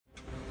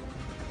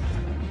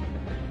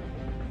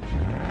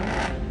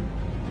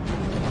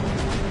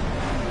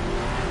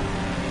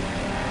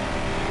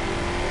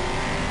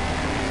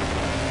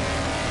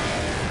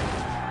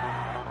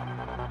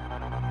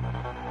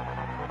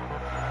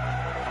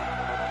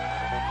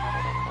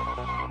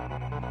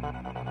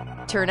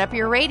Turn up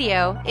your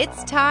radio.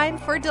 It's time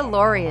for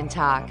DeLorean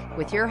Talk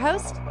with your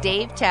host,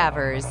 Dave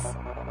Tavers.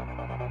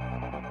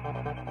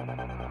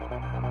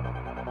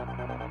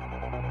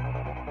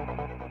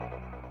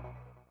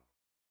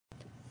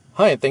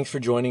 Hi, and thanks for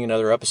joining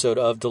another episode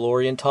of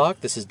DeLorean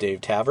Talk. This is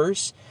Dave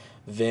Tavers,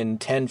 VIN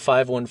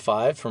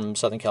 10515 from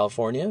Southern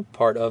California,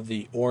 part of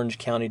the Orange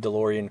County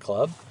DeLorean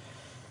Club.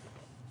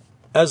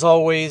 As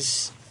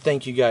always,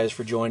 thank you guys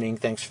for joining.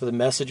 Thanks for the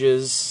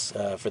messages,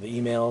 for the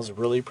emails.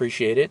 Really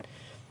appreciate it.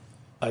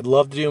 I'd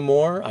love to do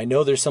more. I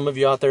know there's some of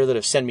you out there that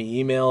have sent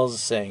me emails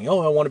saying, I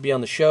want to be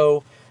on the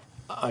show.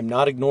 I'm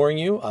not ignoring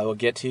you. I will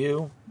get to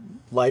you.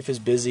 Life is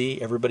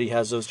busy. Everybody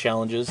has those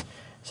challenges.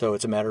 So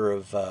it's a matter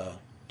of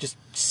just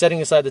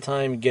setting aside the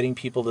time and getting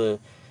people to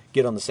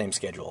get on the same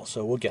schedule.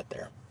 So we'll get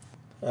there.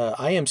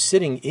 I am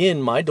sitting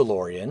in my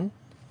DeLorean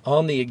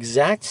on the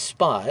exact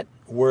spot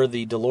where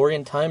the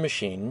DeLorean time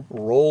machine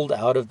rolled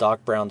out of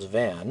Doc Brown's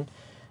van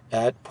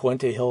at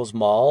Puente Hills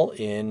Mall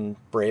in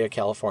Brea,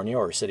 California,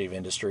 or City of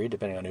Industry,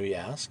 depending on who you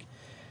ask.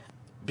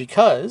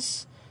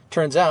 Because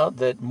turns out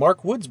that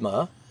Mark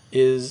Woudsma,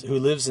 who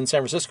lives in San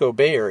Francisco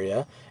Bay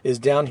Area, is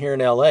down here in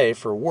LA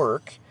for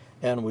work,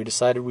 and we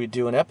decided we'd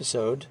do an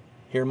episode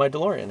here in my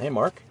DeLorean. Hey,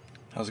 Mark.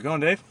 How's it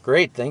going, Dave?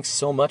 Great. Thanks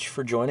so much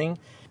for joining.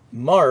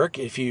 Mark,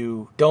 if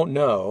you don't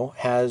know,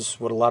 has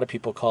what a lot of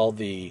people call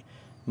the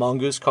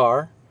Mongoose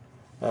car.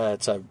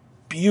 It's a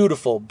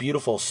beautiful,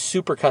 beautiful,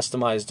 super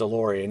customized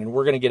DeLorean, and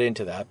we're going to get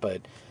into that.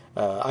 But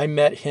I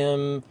met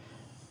him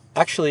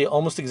actually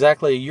almost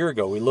exactly a year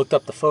ago. We looked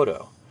up the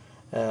photo.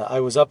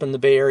 I was up in the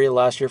Bay Area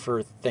last year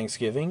for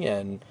Thanksgiving,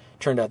 and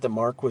turned out that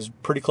Mark was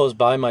pretty close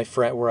by my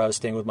friend, where I was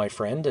staying with my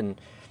friend,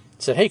 and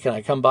said, "Hey, can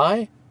I come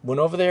by?" Went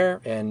over there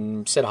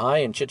and said hi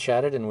and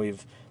chit-chatted, and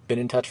we've been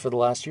in touch for the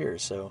last year.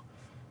 So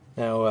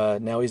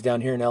now he's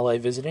down here in LA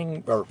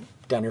visiting, or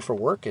down here for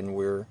work, and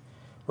we're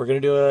going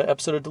to do an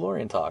episode of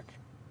DeLorean Talk.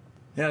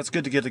 Yeah, it's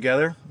good to get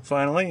together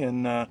finally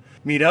and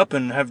meet up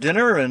and have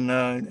dinner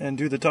and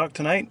do the talk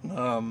tonight.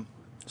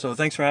 So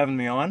thanks for having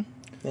me on.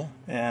 Yeah,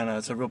 and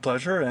it's a real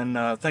pleasure.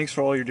 And thanks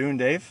for all you're doing,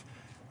 Dave,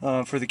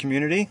 for the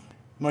community.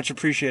 Much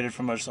appreciated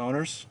from us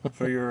owners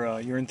for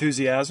your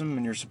enthusiasm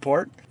and your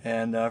support,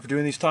 and for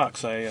doing these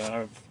talks.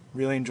 I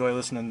really enjoy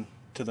listening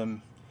to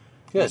them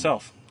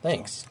myself.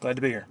 Thanks. So, glad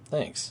to be here.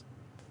 Thanks.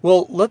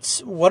 Well,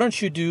 why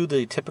don't you do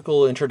the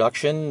typical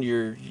introduction?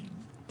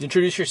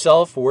 Introduce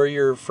yourself, where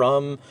you're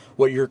from,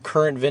 what your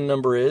current VIN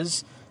number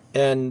is,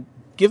 and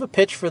give a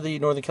pitch for the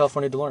Northern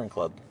California DeLorean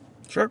Club.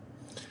 Sure.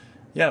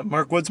 Yeah,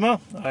 Mark Woudsma.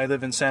 I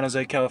live in San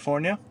Jose,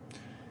 California,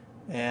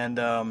 and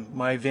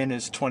my VIN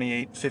is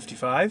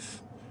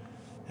 2855.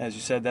 As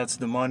you said, that's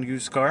the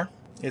Mongoose car.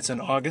 It's an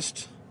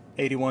August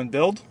 81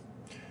 build,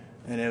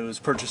 and it was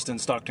purchased in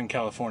Stockton,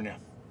 California.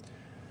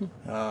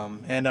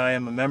 And I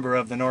am a member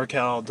of the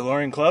NorCal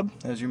DeLorean Club,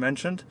 as you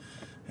mentioned,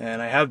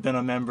 and I have been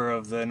a member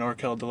of the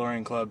NorCal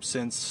DeLorean Club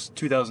since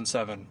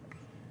 2007,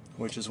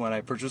 which is when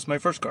I purchased my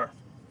first car.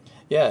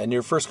 Yeah, and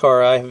your first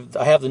car, I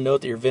have the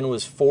note that your VIN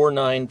was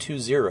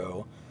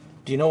 4920.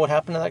 Do you know what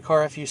happened to that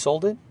car after you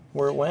sold it?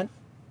 Where it went?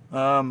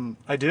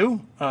 I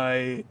do.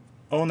 I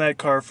owned that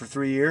car for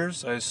 3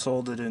 years. I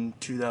sold it in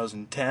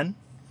 2010.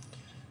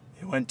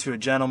 It went to a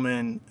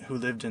gentleman who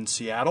lived in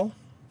Seattle.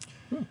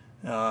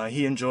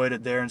 He enjoyed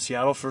it there in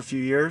Seattle for a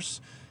few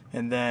years,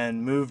 and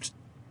then moved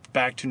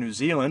back to New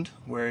Zealand,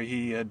 where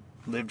he had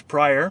lived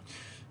prior,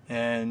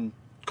 and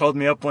called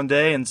me up one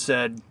day and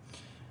said,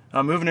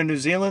 "I'm moving to New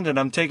Zealand, and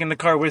I'm taking the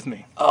car with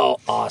me."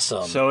 Oh,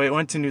 awesome. So it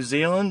went to New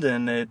Zealand,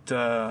 and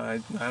I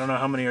don't know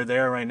how many are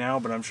there right now,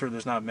 but I'm sure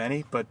there's not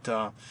many.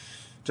 But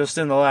just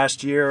in the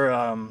last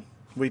year,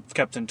 we've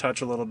kept in touch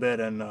a little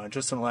bit, and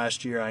just in the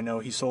last year, I know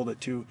he sold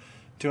it to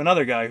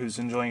another guy who's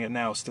enjoying it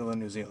now, still in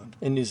New Zealand.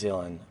 In New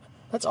Zealand.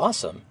 That's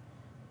awesome.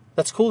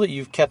 That's cool that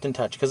you've kept in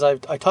touch, because I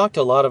talked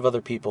to a lot of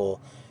other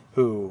people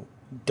who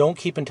don't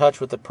keep in touch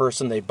with the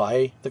person they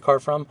buy the car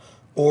from,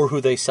 or who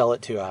they sell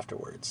it to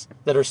afterwards.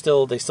 They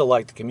still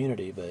like the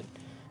community, but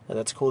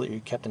that's cool that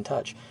you kept in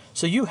touch.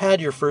 So you had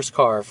your first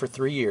car for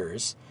 3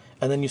 years,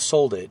 and then you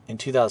sold it in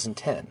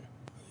 2010.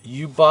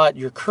 You bought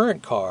your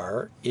current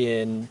car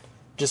in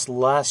just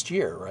last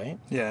year, right?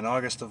 Yeah, in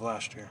August of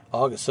last year.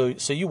 August.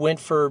 So you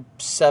went for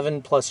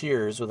 7+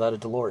 years without a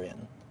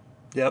DeLorean.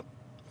 Yep.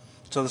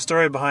 So the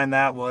story behind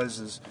that well,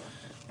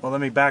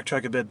 let me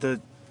backtrack a bit. The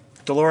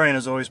DeLorean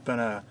has always been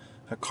a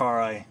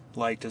car I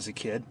liked as a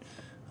kid,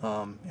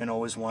 and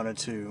always wanted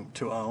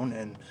to own.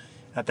 And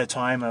at that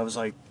time, I was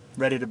like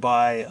ready to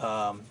buy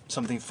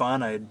something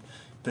fun. I had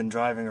been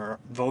driving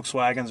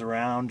Volkswagens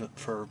around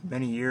for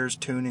many years,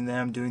 tuning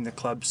them, doing the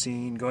club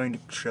scene, going to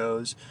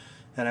shows,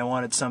 and I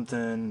wanted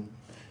something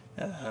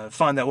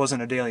fun that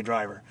wasn't a daily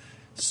driver.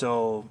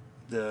 So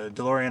the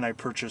DeLorean I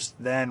purchased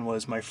then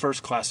was my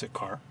first classic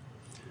car.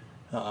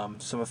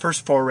 So my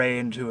first foray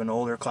into an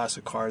older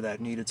classic car that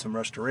needed some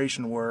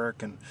restoration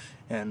work,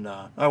 and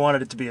I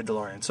wanted it to be a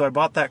DeLorean. So I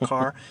bought that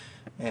car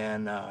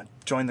and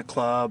joined the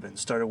club and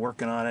started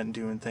working on it and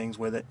doing things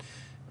with it.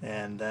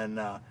 And then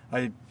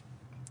I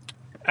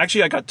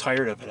got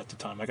tired of it at the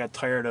time. I got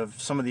tired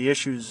of some of the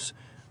issues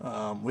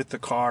with the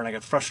car, and I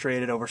got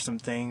frustrated over some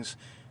things,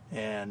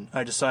 and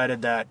I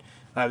decided that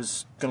I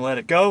was going to let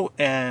it go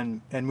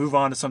and move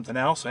on to something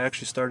else. I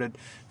actually started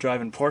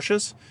driving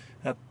Porsches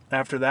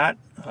after that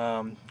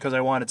because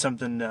I wanted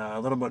something a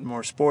little bit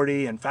more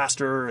sporty and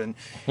faster. And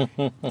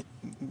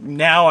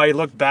now I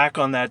look back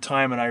on that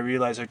time and I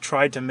realize I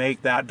tried to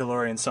make that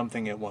DeLorean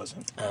something it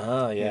wasn't.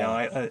 Oh,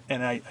 yeah. You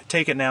know, I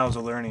take it now as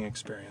a learning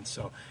experience.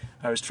 So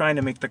I was trying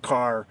to make the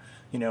car,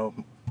 you know,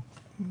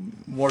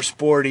 more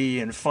sporty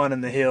and fun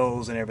in the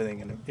hills and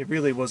everything, and it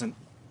really wasn't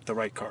the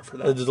right car for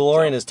that. The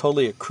DeLorean is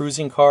totally a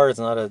cruising car. It's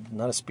not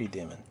a speed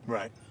demon.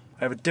 Right.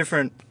 I have a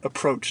different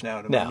approach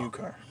now to my new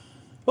car.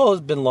 Well,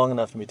 it's been long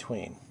enough in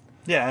between.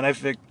 Yeah, and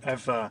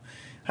I've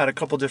had a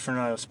couple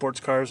different sports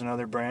cars and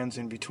other brands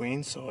in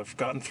between, so I've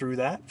gotten through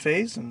that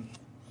phase, and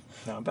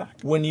now I'm back.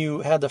 When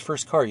you had the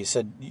first car, you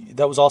said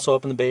that was also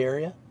up in the Bay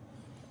Area?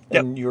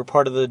 Yep. And you were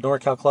part of the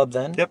NorCal Club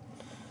then? Yep.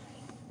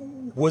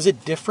 Was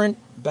it different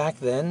back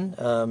then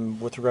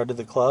with regard to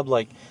the club?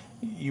 Like,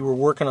 you were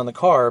working on the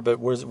car, but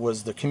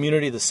was the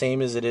community the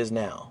same as it is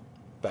now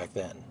back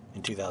then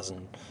in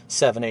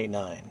 2007, 8,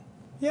 9?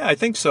 Yeah, I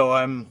think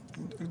so.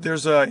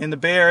 There's in the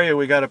Bay Area,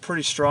 we got a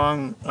pretty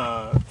strong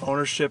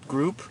ownership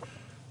group,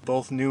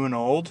 both new and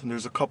old. And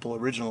there's a couple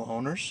original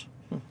owners,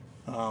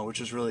 which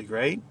is really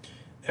great.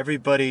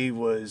 Everybody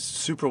was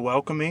super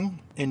welcoming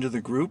into the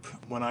group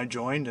when I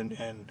joined,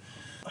 and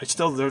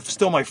they're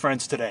still my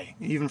friends today,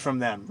 even from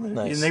them.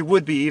 Nice. And they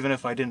would be even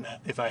if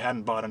I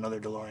hadn't bought another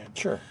DeLorean.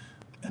 Sure.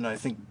 And I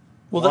think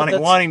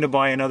wanting to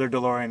buy another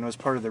DeLorean was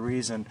part of the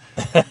reason.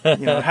 You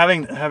know,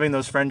 having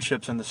those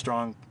friendships and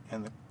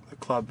the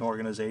club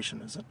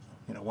organization is,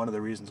 you know, one of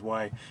the reasons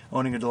why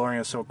owning a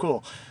DeLorean is so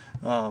cool.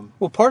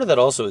 Well, part of that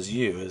also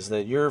is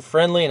that you're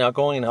friendly and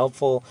outgoing and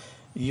helpful.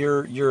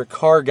 You're a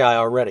car guy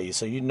already,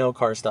 so you know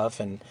car stuff,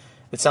 and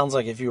it sounds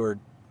like if you were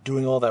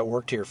doing all that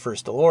work to your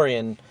first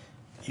DeLorean,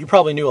 you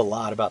probably knew a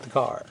lot about the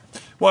car.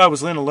 Well, I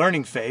was in a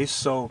learning phase,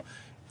 so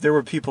there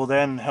were people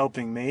then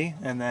helping me,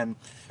 and then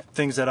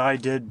things that I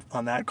did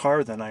on that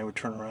car, then I would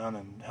turn around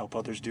and help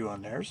others do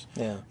on theirs.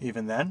 Yeah.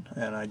 Even then,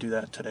 and I do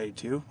that today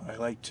too. I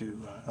like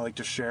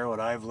to share what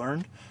I've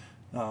learned,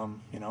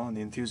 you know, and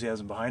the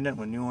enthusiasm behind it.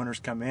 When new owners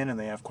come in and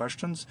they have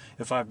questions,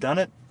 if I've done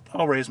it,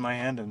 I'll raise my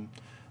hand and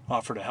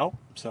offer to help.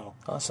 So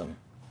awesome.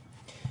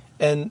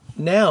 And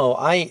now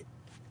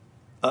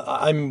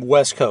I'm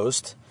West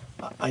Coast.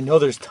 I know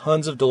there's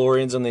tons of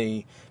DeLoreans on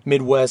the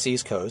Midwest,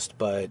 East Coast,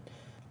 but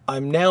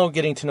I'm now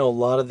getting to know a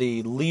lot of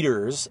the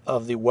leaders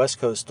of the West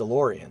Coast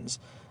DeLoreans.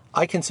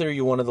 I consider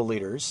you one of the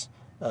leaders.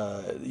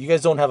 You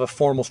guys don't have a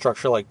formal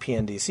structure like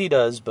PNDC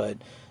does, but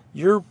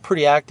you're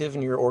pretty active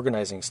and you're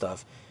organizing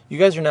stuff. You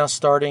guys are now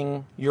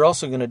you're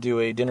also going to do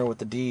a Dinner with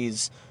the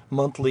D's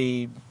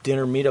monthly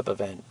dinner meetup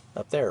event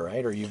up there,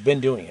 right? Or you've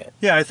been doing it?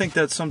 Yeah, I think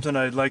that's something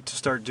I'd like to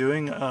start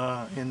doing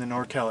in the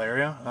NorCal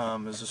area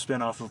as a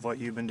spin-off of what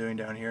you've been doing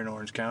down here in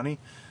Orange County.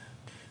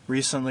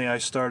 Recently, I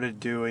started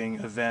doing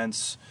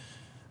events,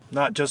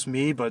 not just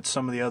me, but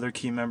some of the other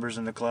key members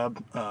in the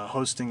club,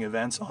 hosting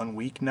events on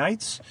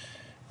weeknights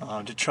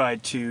to try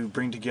to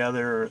bring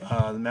together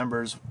the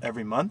members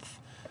every month.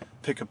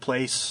 Pick a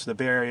place. The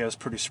Bay Area is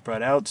pretty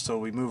spread out, so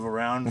we move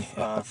around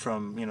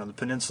from the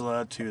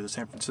peninsula to the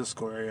San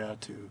Francisco area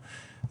to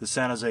the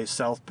San Jose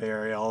South Bay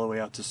Area, all the way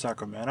out to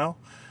Sacramento.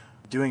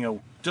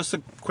 Doing just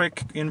a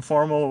quick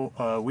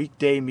informal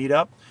weekday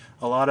meetup.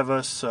 A lot of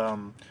us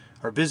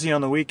are busy on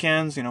the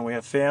weekends. You know, we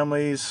have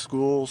families,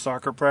 school,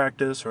 soccer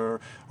practice,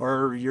 or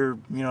you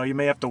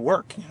may have to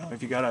work. You know,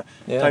 if you got a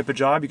type of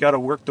job, you got to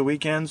work the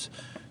weekends.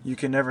 You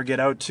can never get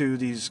out to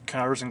these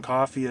Cars and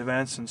Coffee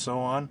events and so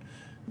on.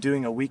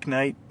 Doing a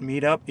weeknight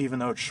meetup, even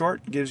though it's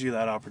short, gives you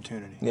that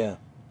opportunity. Yeah.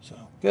 So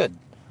good.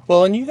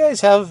 Well, and you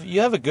guys have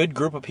a good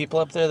group of people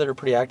up there that are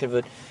pretty active.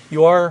 But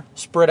you are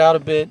spread out a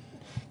bit,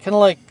 kind of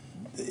like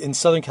in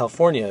Southern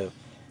California.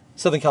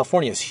 Southern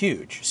California is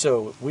huge,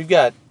 so we've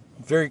got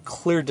very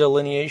clear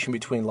delineation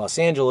between Los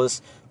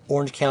Angeles,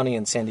 Orange County,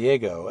 and San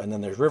Diego, and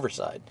then there's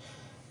Riverside.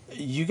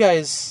 You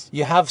guys,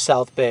 you have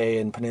South Bay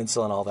and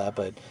Peninsula and all that,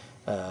 but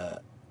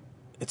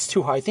it's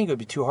too hard. I think it would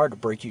be too hard to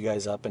break you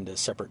guys up into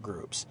separate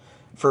groups.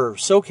 For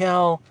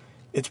SoCal,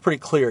 it's pretty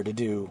clear to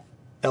do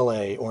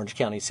LA, Orange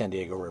County, San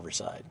Diego,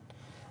 Riverside.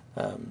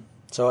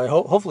 So I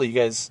hopefully you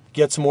guys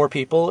get some more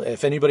people.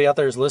 If anybody out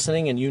there is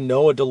listening and you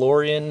know a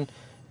DeLorean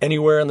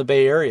anywhere in the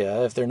Bay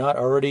Area, if they're not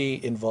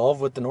already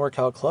involved with the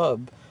NorCal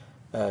Club,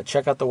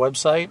 check out the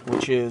website,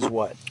 which is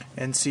what?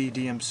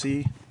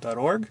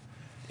 ncdmc.org.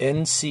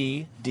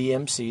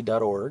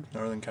 ncdmc.org.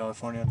 Northern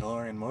California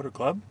DeLorean Motor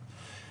Club.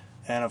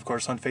 And, of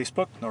course, on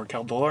Facebook,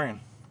 NorCal DeLorean.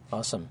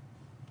 Awesome.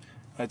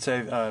 I'd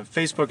say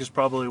Facebook is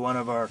probably one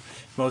of our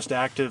most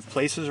active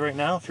places right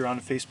now. If you're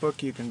on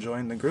Facebook, you can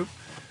join the group.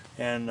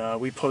 And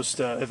we post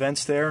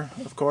events there,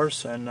 of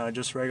course, and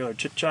just regular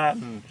chit-chat.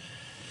 And,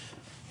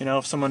 you know,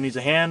 if someone needs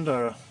a hand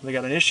or they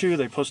got an issue,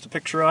 they post a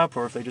picture up,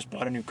 or if they just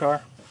bought a new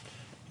car,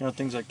 you know,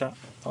 things like that.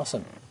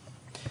 Awesome.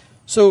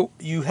 So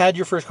you had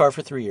your first car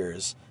for 3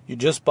 years. You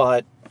just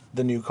bought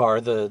the new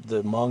car,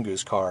 the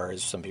Mongoose car,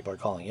 as some people are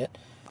calling it.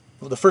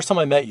 the first time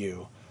I met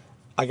you,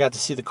 I got to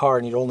see the car,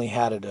 and you'd only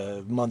had it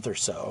a month or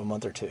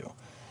two.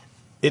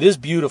 It is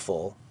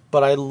beautiful,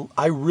 but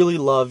I really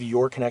love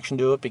your connection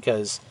to it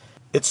because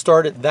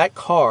that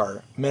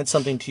car meant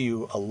something to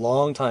you a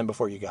long time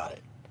before you got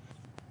it.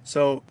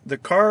 So the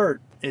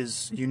car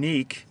is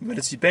unique, but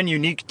it's been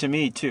unique to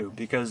me too,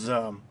 because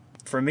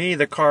for me,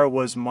 the car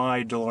was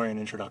my DeLorean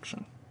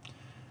introduction.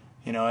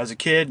 You know, as a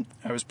kid,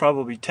 I was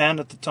probably 10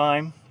 at the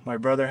time. My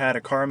brother had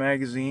a car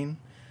magazine,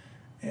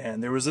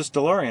 and there was this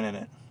DeLorean in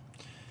it.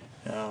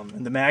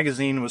 And the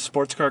magazine was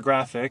Sports Car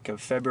Graphic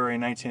of February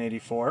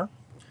 1984.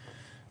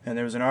 And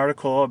there was an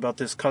article about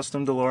this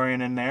custom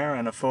DeLorean in there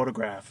and a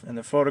photograph. And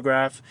the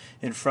photograph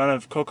in front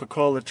of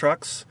Coca-Cola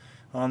trucks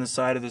on the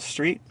side of the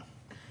street.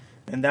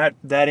 And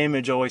that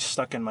image always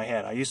stuck in my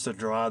head. I used to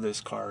draw this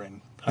car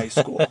in high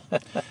school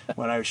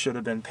when I should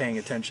have been paying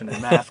attention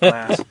in math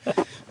class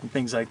and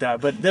things like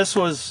that. But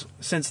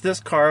since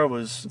this car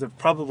was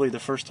probably the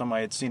first time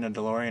I had seen a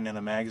DeLorean in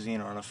a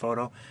magazine or in a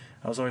photo,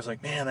 I was always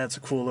like, man, that's a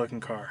cool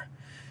looking car.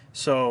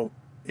 So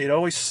it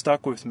always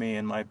stuck with me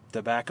in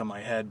the back of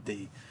my head,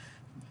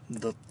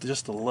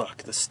 just the look,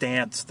 the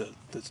stance, the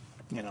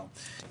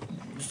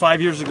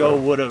 5 years ago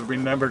would have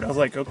remembered. I was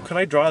like, oh, could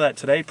I draw that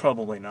today?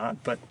 Probably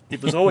not, but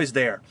it was always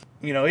there.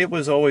 You know, it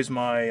was always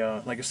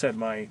my, like I said,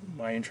 my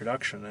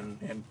introduction,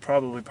 and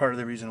probably part of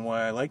the reason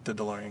why I liked the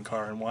DeLorean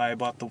car and why I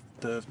bought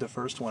the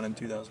first one in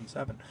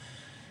 2007.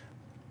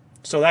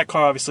 So that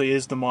car obviously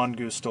is the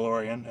Mongoose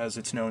DeLorean, as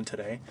it's known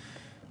today.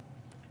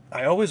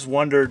 I always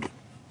wondered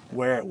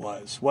where it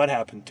was, what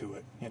happened to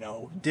it. You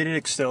know, did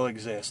it still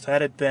exist?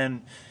 Had it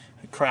been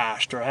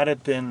crashed, or had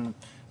it been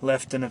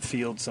left in a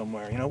field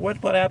somewhere? You know,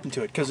 what happened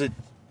to it? Because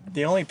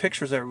the only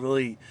pictures that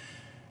really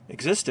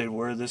existed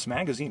were this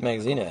magazine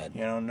ad.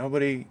 You know,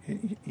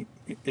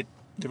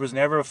 there was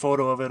never a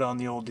photo of it on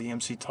the old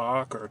DMC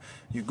Talk, or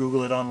you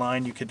Google it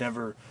online, you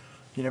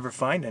never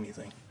find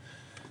anything.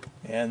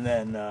 And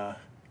then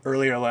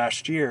earlier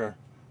last year,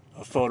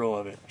 a photo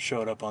of it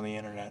showed up on the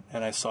internet,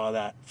 and I saw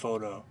that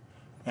photo,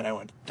 and I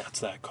went, that's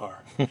that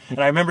car. And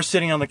I remember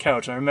sitting on the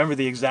couch. I remember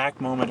the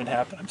exact moment it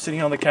happened. I'm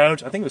sitting on the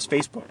couch, I think it was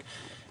Facebook,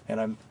 and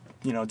I'm,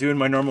 doing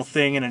my normal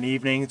thing in an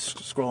evening,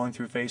 scrolling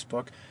through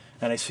Facebook,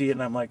 and I see it,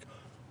 and I'm like,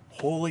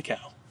 holy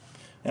cow.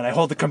 And I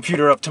hold the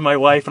computer up to my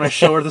wife, and I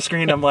show her the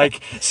screen. I'm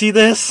like, see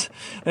this?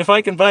 If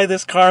I can buy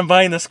this car, I'm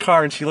buying this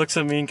car. And she looks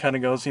at me and kind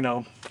of goes,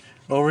 oh,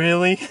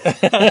 really?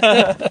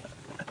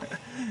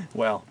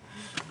 Well,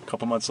 a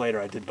couple months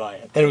later, I did buy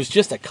it. And it was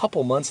just a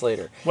couple months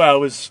later. Well, it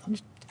was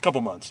a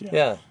couple months, yeah.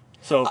 Yeah.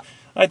 So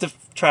I had to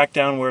track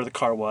down where the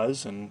car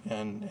was, and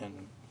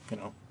it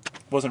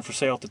wasn't for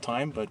sale at the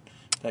time, but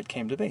that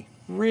came to be.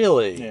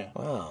 Really? Yeah.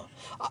 Wow.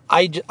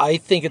 I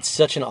think it's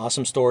such an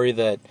awesome story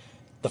that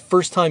the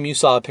first time you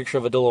saw a picture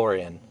of a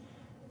DeLorean,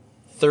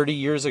 30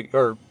 years ago,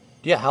 or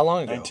how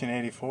long ago?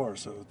 1984,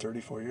 so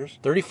 34 years.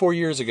 34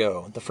 years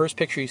ago, the first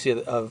picture you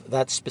see of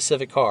that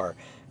specific car,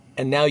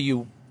 and now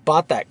you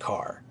bought that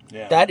car.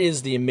 Yeah. That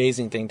is the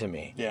amazing thing to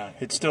me. Yeah,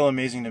 it's still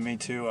amazing to me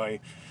too.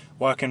 I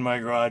walk in my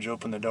garage,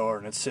 open the door,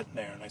 and it's sitting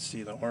there, and I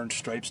see the orange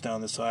stripes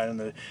down the side and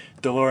the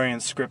DeLorean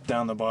script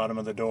down the bottom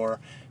of the door,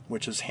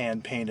 which is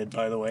hand painted,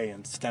 by the way,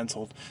 and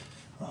stenciled.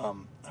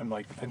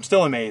 I'm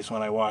still amazed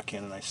when I walk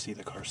in and I see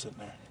the car sitting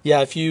there.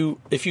 Yeah, if you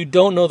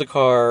don't know the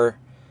car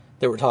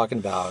that we're talking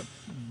about,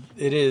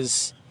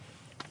 it's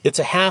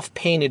a half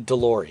painted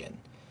DeLorean.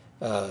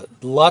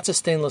 Lots of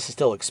stainless is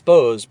still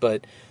exposed,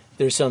 but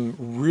there's some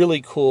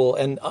really cool,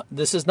 and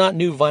this is not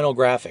new vinyl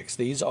graphics.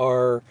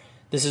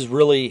 This is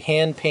really a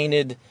hand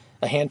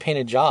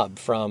painted job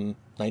from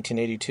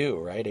 1982,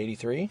 right?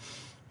 83?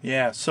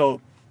 Yeah,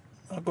 so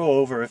I'll go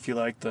over, if you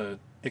like, the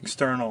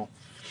external.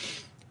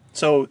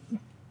 So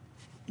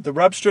the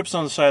rub strips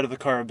on the side of the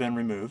car have been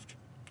removed.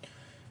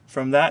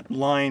 From that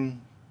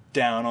line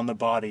down on the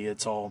body,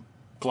 it's all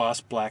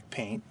gloss black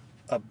paint.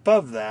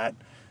 Above that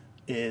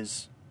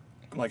is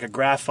like a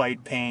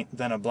graphite paint,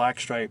 then a black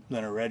stripe,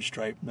 then a red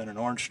stripe, then an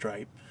orange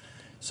stripe.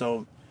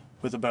 So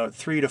with about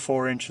 3 to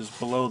 4 inches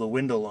below the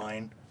window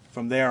line,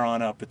 from there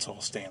on up, it's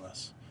all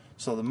stainless.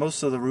 So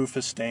most of the roof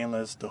is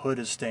stainless, the hood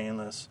is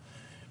stainless,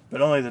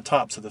 but only the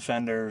tops of the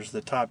fenders,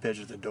 the top edge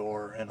of the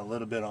door, and a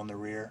little bit on the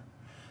rear.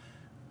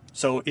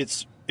 So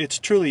it's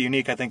truly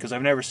unique, I think, because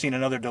I've never seen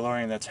another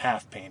DeLorean that's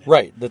half painted.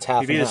 Right, that's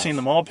half. You've either seen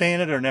them all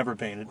painted or never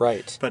painted.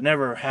 Right. But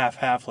never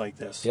half like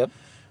this. Yep.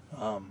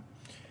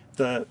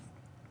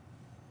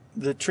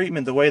 The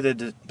treatment, the way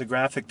the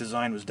graphic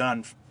design was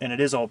done, and it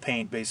is all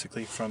paint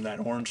basically from that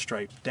orange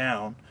stripe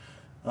down,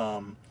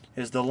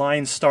 is the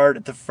lines start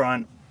at the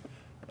front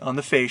on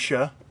the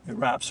fascia. It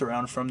wraps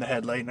around from the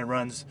headlight and it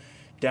runs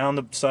down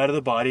the side of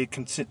the body.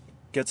 It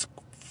gets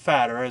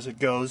fatter as it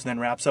goes, and then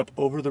wraps up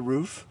over the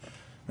roof,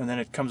 and then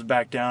it comes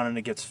back down and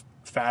it gets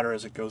fatter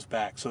as it goes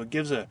back. So it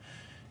gives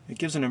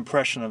an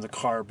impression of the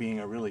car being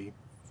a really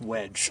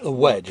wedge. A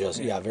wedge,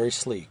 yeah, very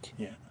sleek.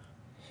 Yeah.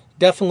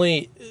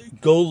 Definitely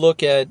go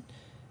look at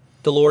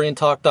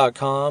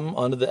DeLoreanTalk.com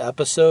onto the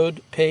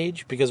episode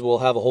page, because we'll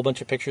have a whole bunch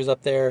of pictures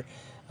up there,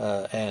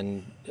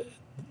 and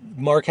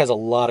Mark has a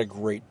lot of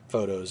great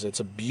photos. It's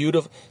a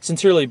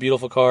sincerely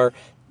beautiful car.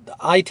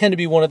 I tend to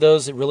be one of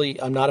those that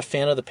really, I'm not a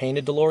fan of the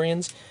painted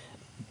DeLoreans,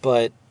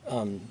 but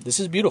this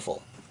is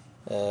beautiful.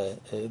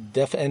 And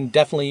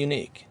definitely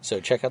unique. So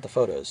check out the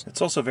photos.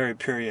 It's also very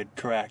period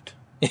correct.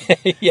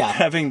 Yeah.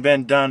 Having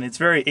been done, it's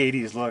very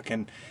 80s look,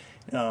 and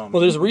well,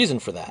 there's a reason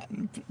for that.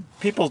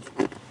 People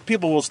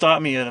will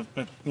stop me at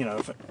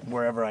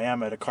wherever I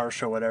am at a car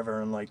show,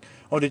 whatever, and like,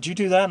 oh, did you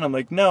do that? And I'm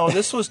like, no,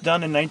 this was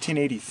done in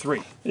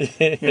 1983.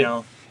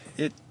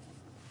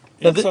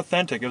 It's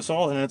authentic. It's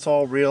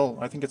all real.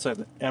 I think it's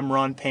an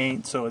Emron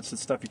paint, so it's the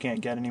stuff you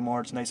can't get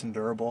anymore. It's nice and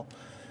durable.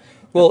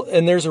 Well,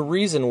 and there's a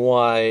reason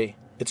why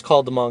it's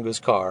called the Mongoose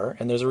car,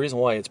 and there's a reason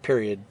why it's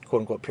period,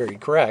 quote unquote, period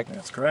correct.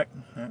 That's correct.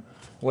 Yeah.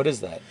 What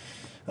is that?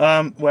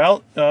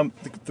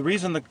 The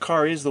reason the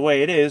car is the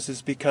way it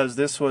is because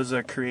this was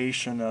a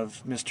creation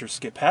of Mr.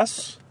 Skip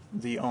Hess,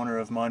 the owner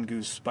of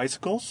Mongoose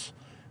Bicycles,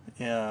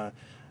 a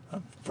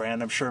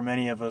brand I'm sure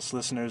many of us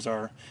listeners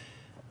are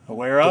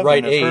aware of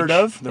and have heard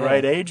of. The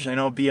Right Age. I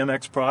know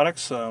BMX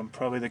products,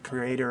 probably the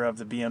creator of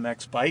the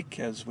BMX bike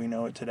as we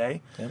know it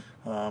today.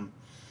 Yep.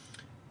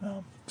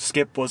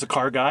 Skip was a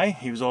car guy.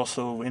 He was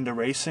also into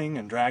racing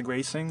and drag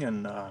racing,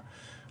 and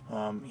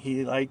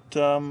he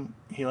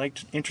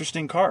liked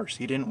interesting cars.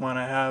 He didn't want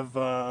to have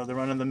the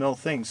run-of-the-mill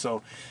thing.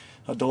 So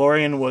a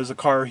DeLorean was a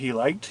car he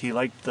liked. He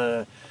liked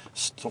the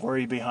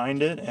story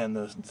behind it and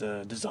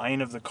the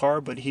design of the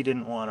car, but he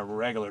didn't want a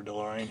regular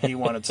DeLorean. He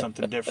wanted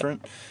something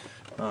different.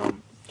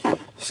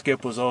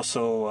 Skip was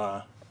also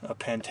a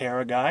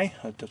Pantera guy,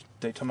 a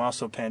De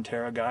Tomaso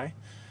Pantera guy,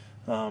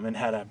 and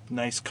had a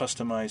nice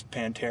customized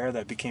Pantera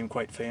that became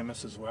quite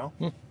famous as well.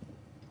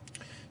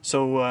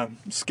 So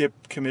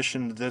Skip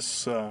commissioned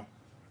this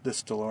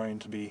DeLorean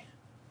to be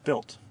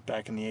built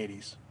back in the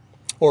 80s.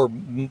 Or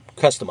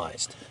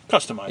customized.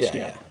 Customized,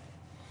 yeah.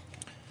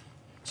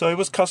 So it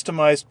was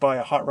customized by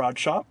a hot rod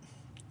shop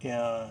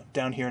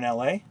down here in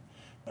L.A.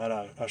 at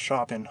a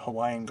shop in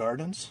Hawaiian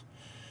Gardens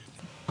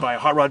by a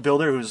hot rod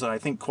builder who's, I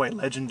think, quite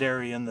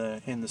legendary in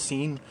the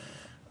scene,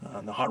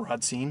 the hot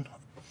rod scene.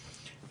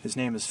 His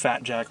name is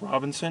Fat Jack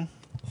Robinson.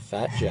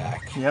 Fat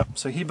Jack. Yep.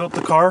 So he built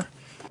the car.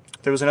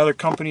 There was another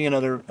company,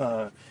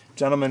 another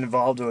gentleman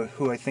involved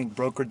who I think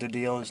brokered the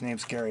deal. His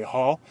name's Gary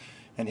Hall,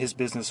 and his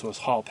business was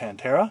Hall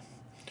Pantera.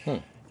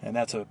 And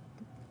that's a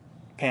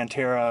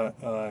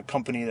Pantera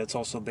company that's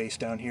also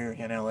based down here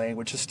in LA,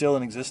 which is still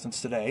in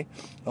existence today,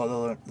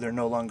 although they're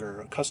no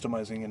longer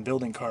customizing and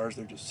building cars.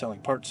 They're just selling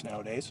parts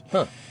nowadays.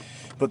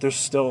 But there's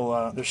still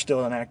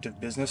an active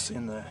business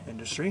in the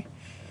industry.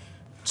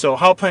 So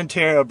Hal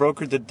Pantera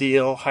brokered the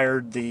deal,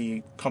 hired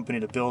the company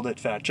to build it,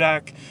 Fat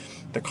Jack.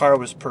 The car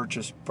was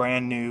purchased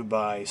brand new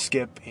by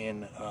Skip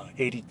in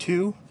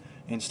 '82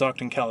 in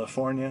Stockton,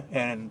 California,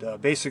 and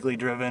basically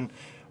driven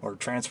or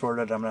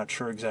transported, I'm not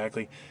sure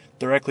exactly,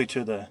 directly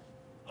to the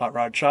hot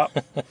rod shop.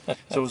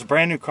 So it was a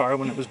brand new car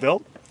when it was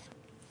built,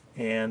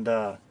 and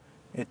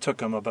it took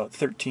them about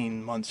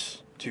 13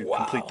 months to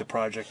complete the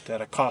project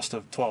at a cost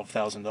of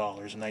 $12,000 in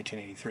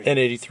 1983. In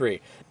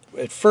 83.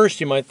 At first,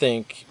 you might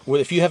think,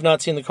 well, if you have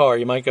not seen the car,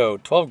 you might go,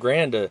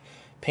 $12,000 to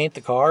paint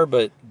the car,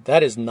 but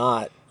that is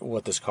not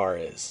what this car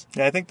is.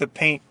 Yeah, I think the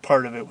paint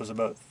part of it was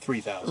about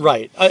 $3,000.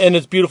 Right, and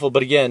it's beautiful,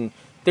 but again,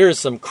 there is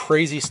some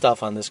crazy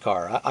stuff on this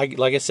car.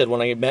 Like I said, when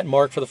I met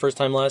Mark for the first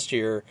time last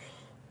year,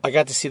 I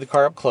got to see the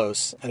car up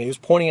close, and he was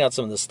pointing out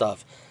some of this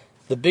stuff.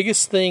 The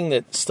biggest thing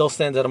that still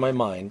stands out of my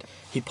mind,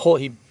 he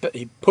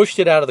pushed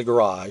it out of the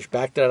garage,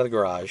 backed it out of the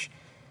garage,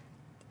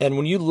 and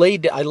when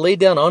I laid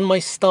down on my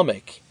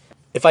stomach.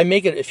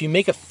 If you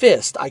make a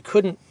fist, I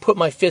couldn't put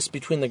my fist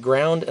between the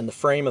ground and the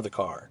frame of the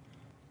car.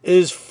 It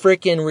is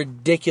freaking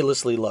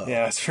ridiculously low.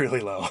 Yeah, it's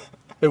really low.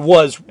 It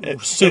was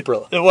super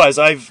low. It was.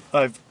 I've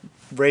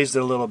raised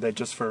it a little bit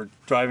just for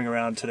driving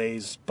around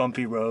today's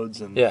bumpy roads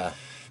and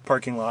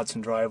parking lots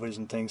and driveways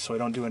and things, so I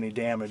don't do any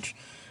damage.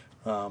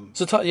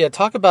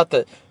 Talk about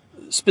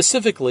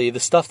specifically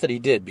the stuff that he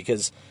did,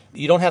 because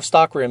you don't have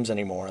stock rims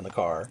anymore in the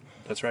car.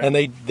 That's right. And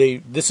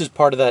this is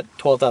part of that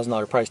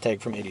 $12,000 price tag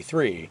from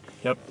 '83.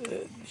 Yep.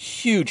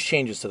 Huge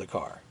changes to the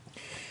car.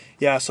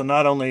 Yeah, so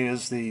not only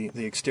is the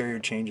exterior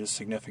changes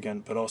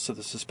significant, but also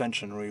the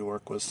suspension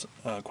rework was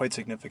quite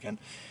significant.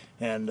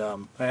 And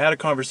I had a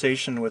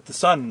conversation with the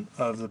son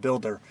of the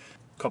builder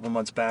a couple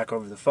months back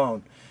over the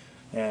phone.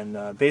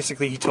 And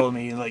basically he told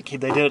me they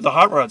did it the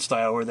hot rod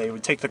style, where they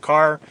would take the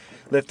car,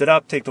 lift it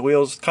up, take the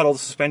wheels, cut all the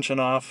suspension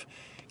off,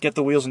 get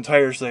the wheels and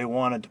tires they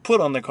wanted to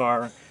put on the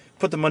car,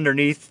 put them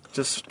underneath,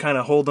 just kind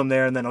of hold them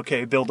there, and then,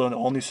 build an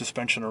all-new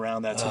suspension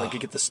around that so they could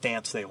get the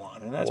stance they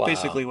want. And that's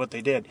basically what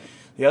they did.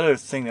 The other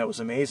thing that was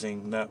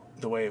amazing, that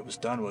the way it was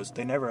done, was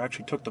they never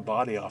actually took the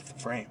body off the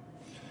frame.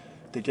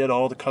 They did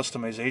all the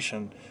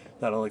customization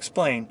that I'll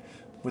explain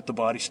with the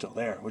body still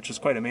there, which is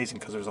quite amazing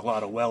because there's a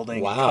lot of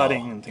welding and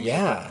cutting and things like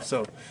that.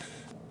 So,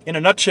 in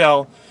a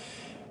nutshell,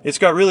 it's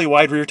got really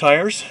wide rear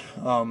tires.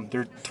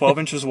 They're 12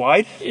 inches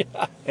wide,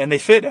 and they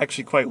fit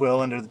actually quite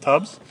well under the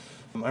tubs.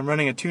 I'm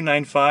running a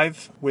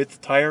 295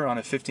 width tire on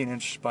a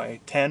 15-inch by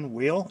 10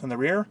 wheel in the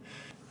rear,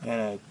 and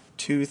a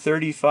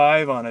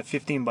 235 on a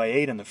 15 by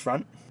 8 in the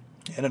front.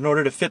 And in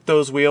order to fit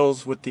those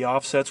wheels with the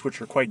offsets,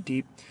 which are quite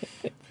deep,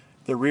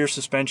 the rear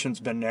suspension's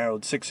been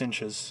narrowed 6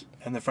 inches,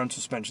 and the front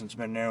suspension's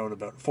been narrowed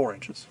about 4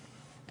 inches.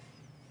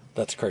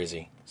 That's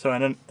crazy. So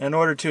in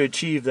order to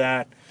achieve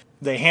that,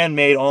 they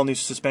handmade all new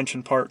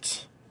suspension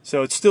parts.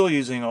 So it's still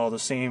using all the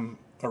same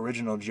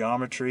original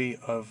geometry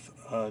of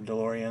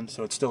DeLorean.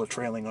 So it's still a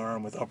trailing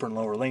arm with upper and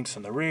lower links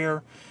in the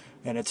rear,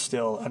 and it's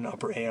still an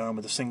upper A arm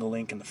with a single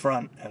link in the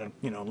front, and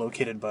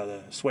located by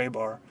the sway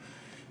bar.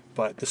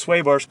 But the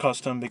sway bar's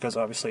custom because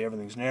obviously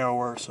everything's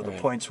narrower, so the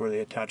points where they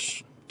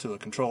attach to the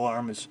control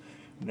arm is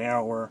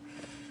narrower.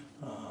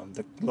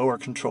 The lower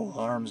control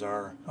arms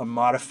are a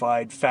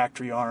modified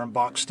factory arm,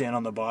 boxed in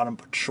on the bottom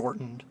but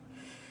shortened.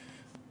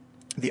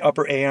 The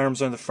upper A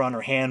arms on the front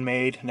are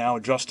handmade, now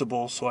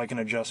adjustable, so I can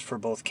adjust for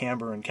both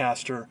camber and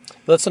caster.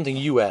 That's something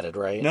you added,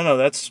 right? No,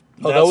 that's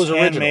that was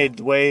handmade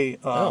way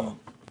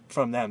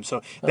from them.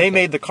 So they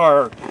made the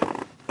car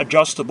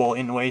adjustable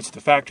in ways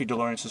the factory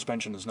DeLorean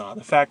suspension is not.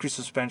 The factory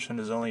suspension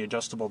is only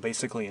adjustable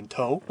basically in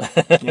tow,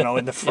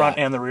 in the front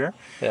and the rear.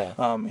 Yeah.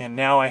 And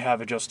now I have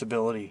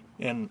adjustability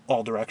in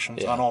all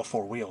directions on all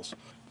 4 wheels.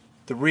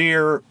 The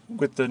rear,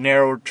 with the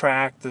narrow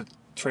track, the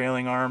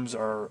trailing arms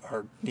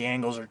are the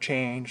angles are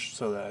changed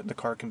so that the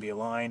car can be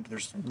aligned.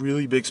 There's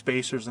really big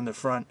spacers in the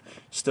front.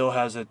 Still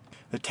has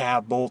the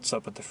tab bolts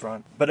up at the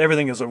front, but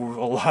everything is a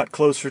lot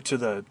closer to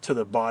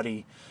the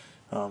body.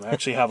 I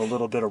actually have a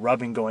little bit of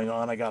rubbing going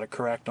on. I got to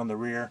correct on the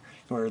rear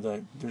where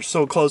they're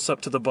so close up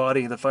to the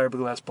body, the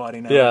fiberglass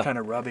body now. Yeah. Kind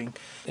of rubbing.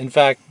 In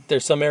fact,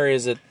 there's some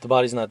areas that the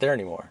body's not there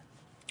anymore.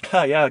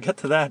 Yeah, I'll get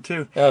to that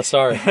too. Oh,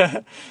 sorry.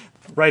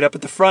 Right up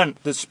at the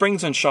front, the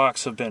springs and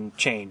shocks have been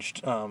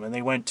changed, and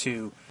they went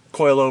to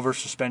coil-over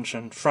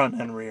suspension, front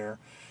and rear,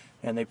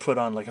 and they put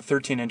on like a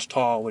 13-inch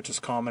tall, which is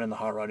common in the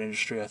hot rod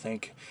industry, I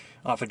think,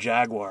 off a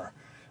Jaguar,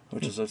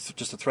 which is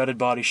just a threaded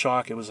body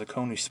shock. It was a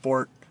Coney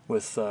Sport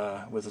with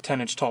a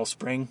 10-inch tall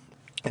spring,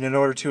 and in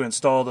order to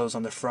install those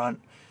on the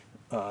front,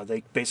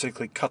 they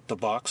basically cut the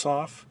box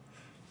off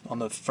on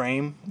the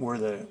frame where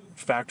the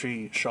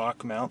factory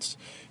shock mounts,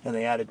 and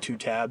they added 2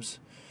 tabs,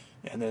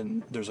 and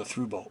then there's a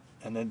through bolt.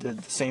 And then did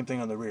the same thing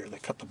on the rear. They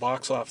cut the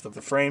box off of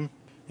the frame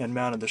and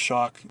mounted the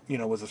shock,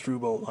 with a through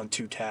bolt on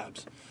 2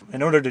 tabs.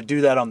 In order to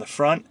do that on the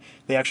front,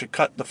 they actually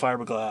cut the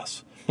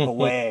fiberglass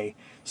away.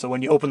 So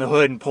when you open the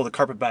hood and pull the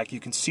carpet back, you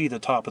can see the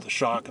top of the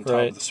shock and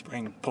top of the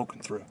spring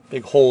poking through.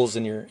 Big holes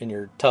in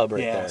your tub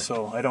right there. Yeah,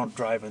 so I don't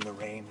drive in the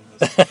rain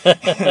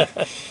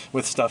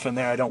with stuff in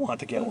there I don't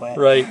want to get wet.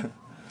 Right.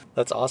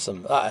 That's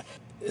awesome.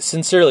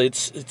 Sincerely,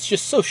 it's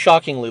just so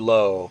shockingly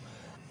low.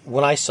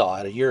 When I saw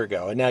it a year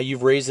ago, and now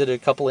you've raised it a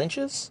couple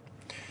inches?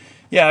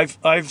 Yeah,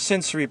 I've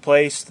since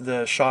replaced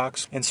the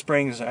shocks and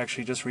springs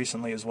actually just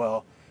recently as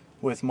well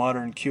with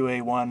modern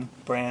QA1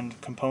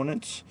 brand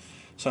components.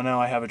 So now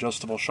I have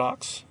adjustable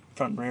shocks,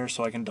 front and rear,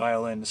 so I can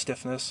dial in the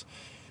stiffness.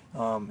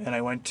 And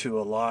I went to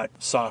a lot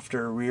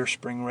softer rear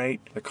spring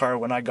rate. The car,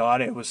 when I got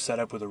it, was set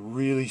up with a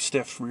really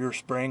stiff rear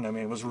spring. I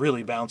mean, it was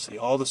really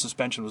bouncy. All the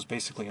suspension was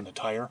basically in the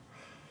tire,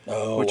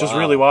 which is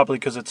really wobbly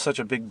because it's such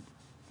a big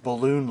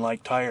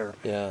balloon-like tire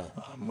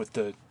with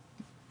the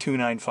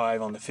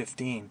 295 on the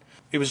 15.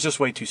 It was just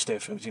way too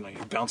stiff. It was,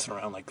 you're bouncing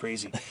around like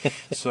crazy.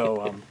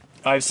 So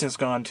I've since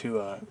gone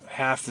to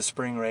half the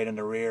spring rate in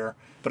the rear,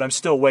 but I'm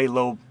still way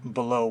low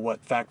below what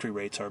factory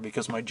rates are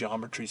because my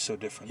geometry is so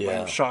different.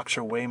 My shocks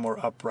are way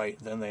more upright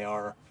than they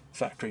are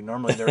factory.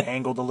 Normally they're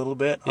angled a little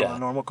bit on a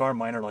normal car.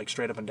 Mine are like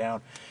straight up and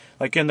down.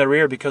 Like in the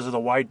rear, because of the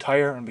wide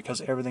tire and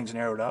because everything's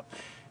narrowed up,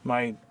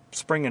 my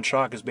spring and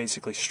shock is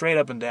basically straight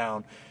up and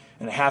down,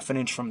 and a half an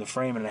inch from the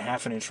frame and a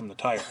half an inch from the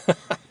tire.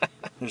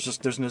 There's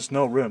just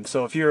no room.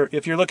 So if you're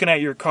looking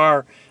at your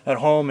car at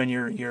home and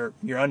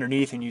you're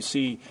underneath and you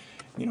see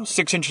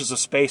 6 inches of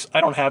space, I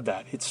don't have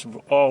that. It's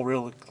all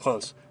really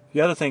close.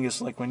 The other thing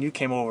is, like, when you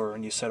came over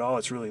and you said, oh,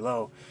 it's really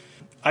low,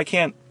 I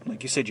can't,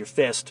 like you said, your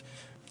fist.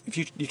 If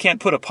you can't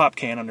put a pop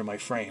can under my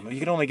frame. You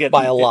can only get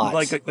by a lot,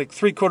 like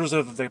 3/4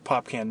 of the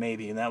pop can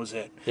maybe, and that was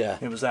it. Yeah,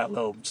 it was that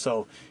low.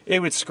 So it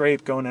would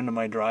scrape going into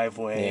my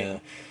driveway. Yeah.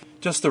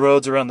 Just the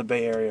roads around the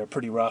Bay Area are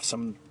pretty rough,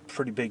 some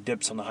pretty big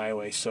dips on the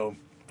highway. So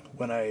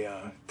when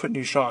I put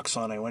new shocks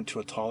on, I went to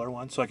a taller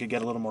one so I could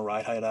get a little more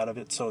ride height out of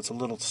it. So it's a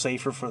little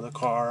safer for the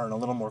car and a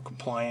little more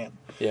compliant,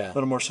 a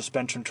little more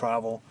suspension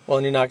travel. Well,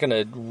 and you're not going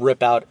to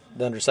rip out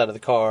the underside of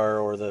the car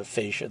or the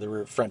fascia, the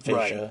rear front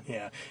fascia. Right,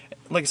 yeah.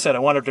 Like I said, I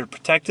wanted to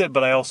protect it,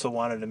 but I also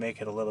wanted to make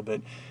it a little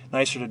bit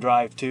nicer to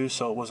drive too,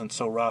 so it wasn't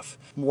so rough.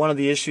 One of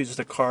the issues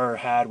the car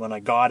had when I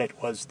got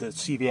it was the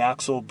CV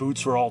axle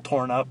boots were all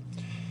torn up.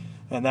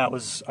 And that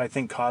was, I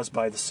think, caused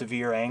by the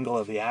severe angle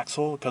of the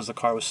axle because the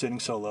car was sitting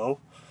so low.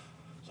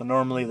 So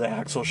normally the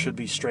axle should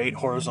be straight,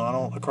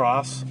 horizontal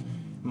across.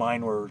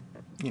 Mine were,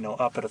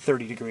 up at a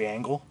 30-degree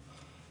angle,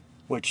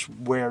 which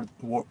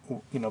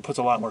puts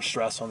a lot more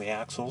stress on the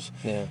axles.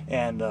 Yeah.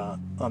 And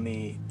on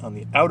the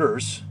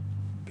outers,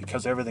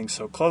 because everything's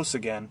so close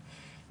again,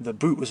 the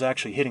boot was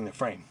actually hitting the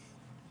frame.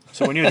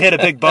 So when you hit a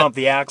big bump,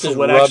 the axle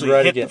would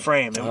actually hit the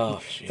frame.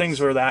 Things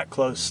were that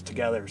close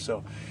together.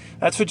 So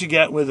that's what you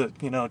get with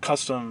a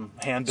custom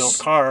hand-built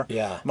car,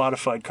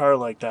 modified car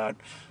like that.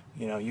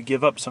 You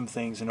give up some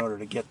things in order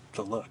to get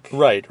the look.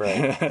 Right.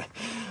 And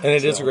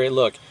it is a great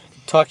look.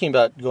 Talking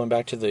about going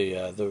back to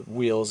the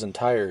wheels and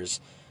tires,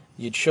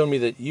 you'd shown me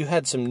that you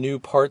had some new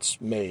parts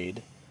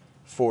made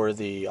for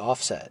the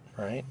offset,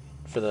 right?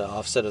 For the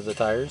offset of the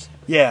tires?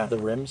 Yeah. The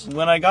rims?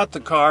 When I got the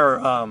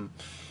car,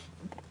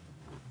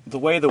 the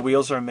way the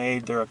wheels are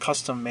made, they're a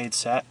custom-made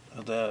set.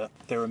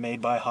 They were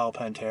made by Hal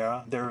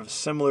Pantera. They're a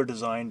similar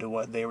design to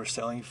what they were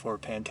selling for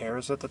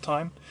Panteras at the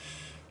time.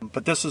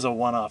 But this is a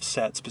one-off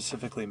set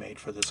specifically made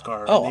for this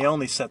car. Oh. And the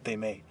only set they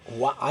made.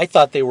 Wow, I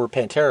thought they were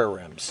Pantera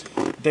rims.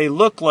 They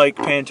look like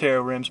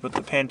Pantera rims, but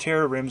the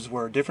Pantera rims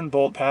were a different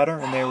bolt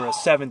pattern, and they were a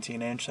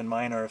 17-inch, and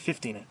mine are a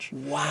 15-inch.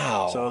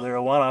 Wow. So they're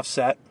a one-off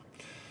set,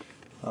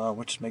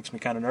 which makes me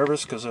kind of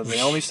nervous because they're the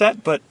only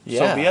set, but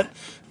so be it.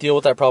 Deal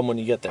with that problem when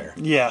you get there.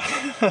 Yeah.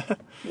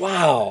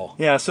 Wow.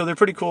 Yeah, so they're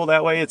pretty cool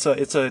that way. It's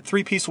a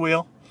three-piece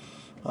wheel.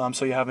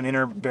 So you have an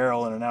inner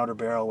barrel and an outer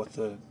barrel with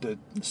the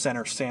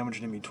center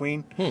sandwiched in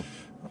between.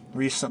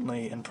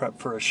 Recently, in prep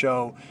for a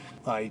show,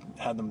 I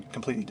had them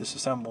completely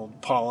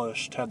disassembled,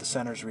 polished, had the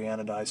centers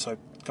re-anodized, so I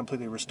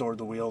completely restored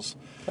the wheels.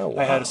 Oh,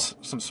 wow. I had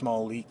some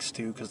small leaks,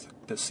 too, because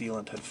the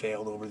sealant had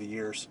failed over the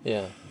years.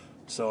 Yeah.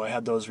 So I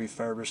had those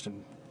refurbished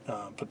and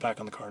put back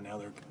on the car.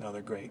 Now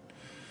they're great.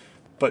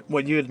 But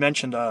what you had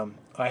mentioned, I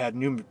had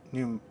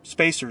new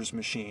spacers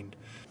machined.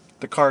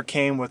 The car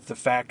came with the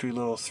factory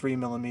little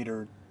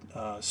 3mm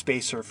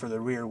spacer for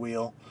the rear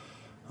wheel,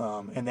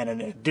 and then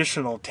an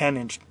additional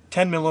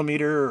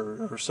 10mm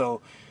or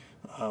so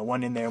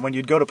one in there. When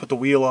you'd go to put the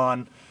wheel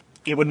on,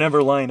 it would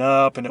never line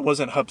up, and it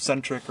wasn't hub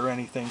centric or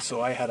anything.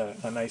 So I had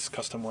a nice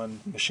custom one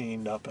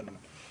machined up, and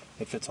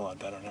it fits a lot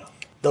better now.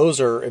 Those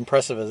are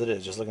impressive as it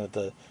is, just looking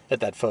at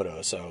that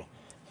photo. So,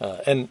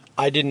 and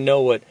I didn't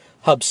know what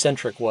hub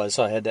centric was,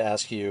 so I had to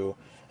ask you.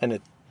 And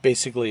it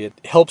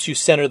helps you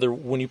center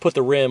when you put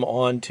the rim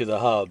onto the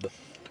hub.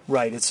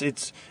 Right,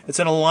 it's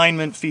an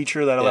alignment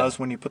feature that allows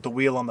when you put the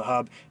wheel on the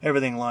hub,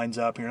 everything lines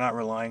up. You're not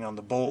relying on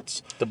the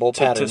bolts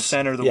to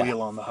center the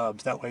wheel on the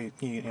hubs. That way,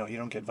 you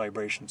don't get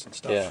vibrations and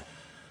stuff. Yeah.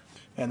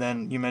 And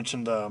then you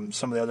mentioned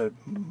some of the other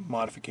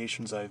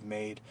modifications I've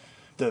made.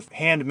 The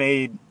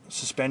handmade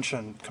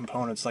suspension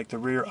components, like the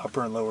rear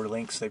upper and lower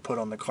links they put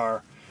on the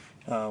car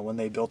when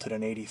they built it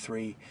in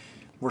 '83,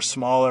 were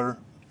smaller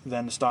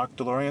than the stock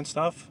DeLorean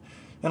stuff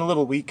and a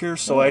little weaker.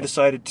 So I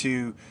decided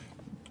to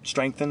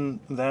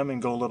strengthen them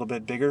and go a little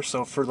bit bigger.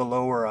 So for the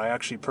lower, I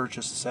actually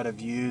purchased a set of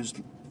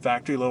used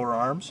factory lower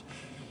arms,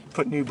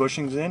 put new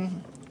bushings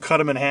in, cut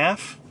them in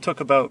half, took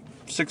about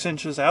 6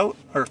 inches out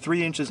or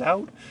 3 inches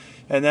out,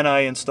 and then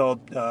I installed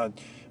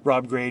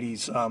Rob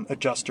Grady's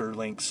adjuster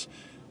links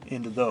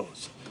into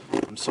those.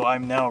 So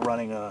I'm now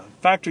running a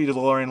factory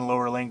DeLorean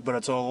lower link, but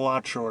it's a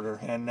lot shorter,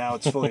 and now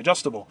it's fully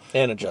adjustable.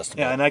 And adjustable.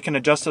 Yeah, and I can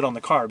adjust it on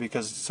the car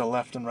because it's a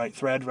left and right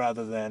thread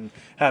rather than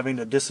having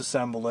to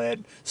disassemble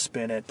it,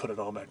 spin it, put it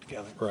all back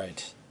together.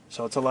 Right.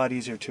 So it's a lot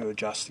easier to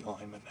adjust the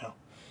alignment now.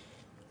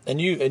 And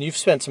you've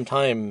spent some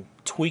time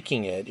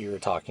tweaking it. You were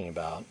talking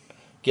about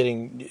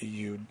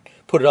you'd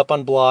put it up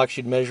on blocks,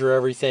 you'd measure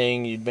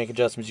everything, you'd make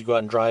adjustments, you go out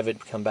and drive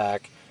it, come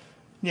back.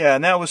 Yeah,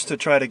 and that was to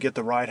try to get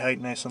the ride height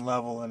nice and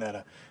level and at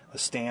a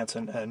stance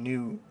and a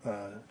new,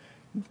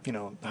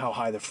 how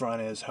high the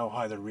front is, how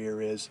high the rear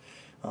is,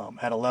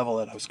 at a level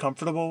that I was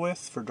comfortable with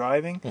for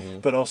driving,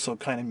 but also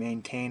kind of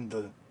maintained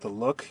the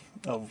look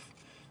of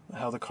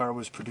how the car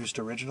was produced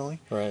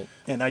originally. Right.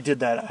 And I did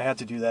that. I had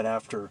to do that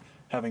after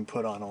having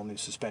put on all new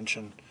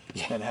suspension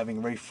and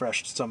having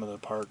refreshed some of the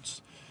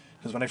parts.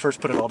 Because when I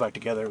first put it all back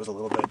together, it was a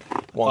little bit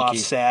wonky.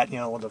 Offset.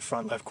 The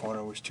front left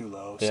corner was too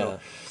low. Yeah. So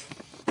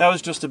that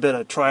was just a bit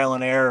of trial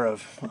and error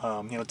of,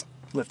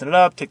 lifting it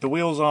up, take the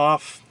wheels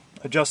off,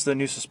 adjust the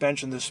new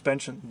suspension.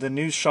 The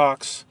new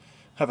shocks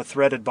have a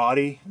threaded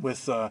body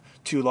with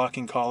 2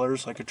 locking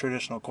collars, like a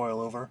traditional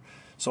coilover,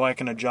 so I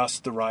can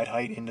adjust the ride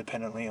height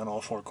independently on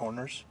all 4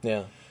 corners.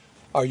 Yeah.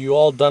 Are you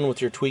all done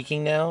with your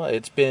tweaking now?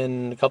 It's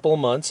been a couple of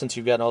months since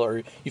you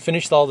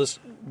finished all this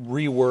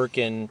rework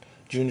in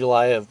June,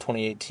 July of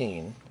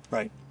 2018.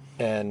 Right.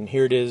 And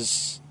here it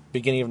is,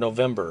 beginning of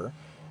November.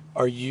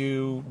 Are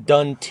you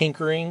done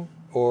tinkering?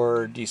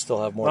 Or do you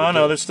still have more to do?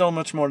 No, there's still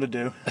much more to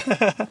do.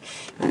 It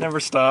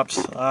never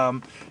stops.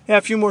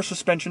 A few more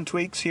suspension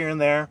tweaks here and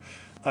there.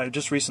 I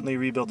just recently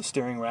rebuilt the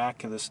steering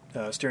rack.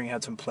 The steering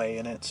had some play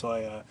in it,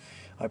 so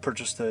I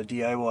purchased the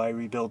DIY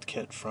rebuild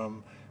kit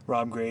from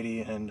Rob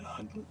Grady and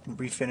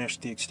refinished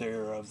the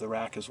exterior of the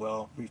rack as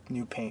well.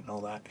 New paint and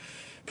all that.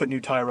 Put new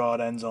tie rod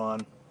ends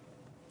on.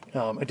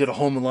 I did a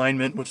home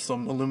alignment with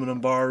some aluminum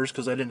bars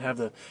because I didn't have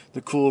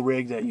the cool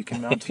rig that you can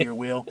mount to your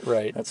wheel.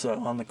 Right. That's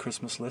on the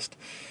Christmas list.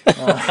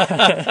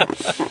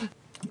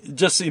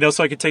 Just,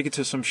 so I could take it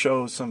to some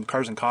shows, some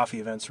Cars and Coffee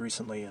events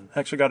recently, and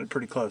actually got it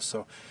pretty close.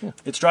 So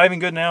It's driving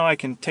good now. I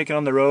can take it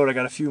on the road. I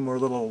got a few more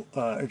little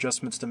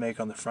adjustments to make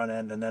on the front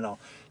end, and then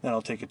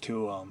I'll take it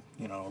to a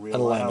real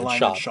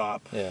alignment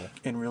shop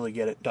and really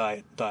get it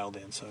dialed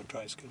in so it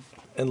drives good.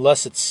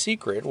 Unless it's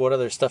secret, what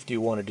other stuff do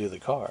you want to do to the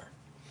car?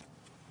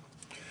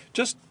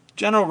 Just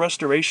general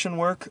restoration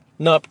work.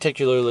 Not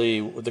particularly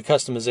the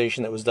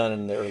customization that was done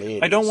in the early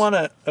 80s. I don't want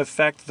to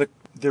affect the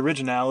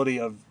originality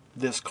of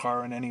this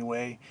car in any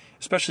way,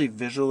 especially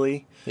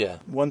visually. Yeah.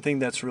 One thing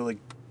that's really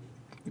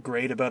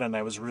great about it, and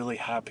I was really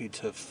happy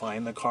to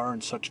find the car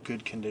in such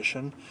good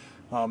condition.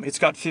 It's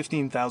got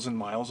 15,000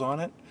 miles on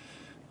it.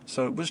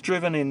 So it was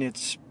driven in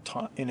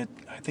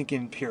I think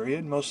in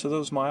period, most of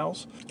those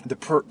miles. The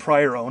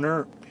prior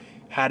owner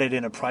had it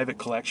in a private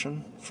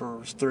collection for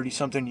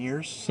 30-something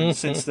years,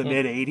 since the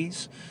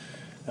mid-'80s.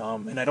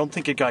 And I don't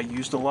think it got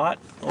used a lot,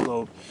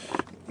 although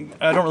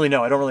I don't really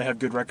know. I don't really have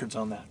good records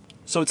on that.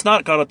 So it's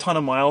not got a ton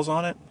of miles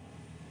on it.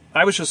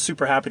 I was just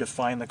super happy to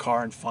find the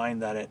car and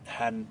find that it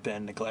hadn't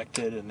been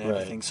neglected and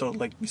everything. Right. So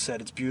like we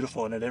said, it's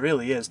beautiful, and it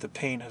really is. The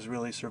paint has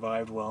really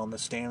survived well, and the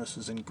stainless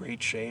is in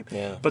great shape.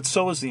 Yeah. But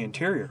so is the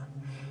interior.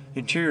 The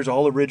interior is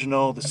all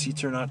original. The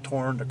seats are not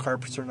torn. The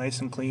carpets are nice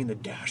and clean. The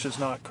dash is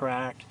not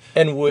cracked.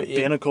 And the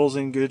binnacle's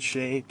in good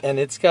shape. And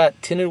it's got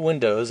tinted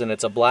windows, and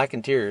it's a black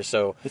interior.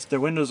 So their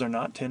windows are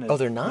not tinted. Oh,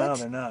 they're not? No,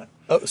 they're not.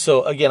 Oh,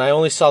 so again, I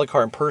only saw the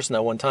car in person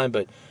that one time,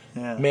 but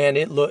man,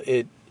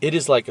 it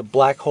is like a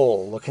black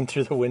hole looking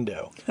through the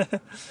window.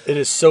 It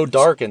is so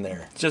dark in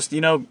there. Just,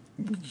 you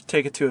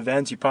take it to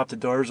events, you pop the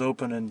doors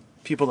open, and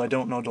people that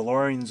don't know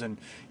DeLoreans, and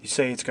you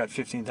say it's got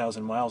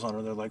 15,000 miles on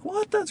it, they're like,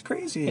 what? That's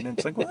crazy. And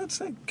it's like, well,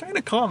 that's kind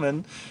of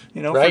common,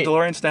 right, for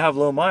DeLoreans to have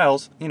low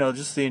miles.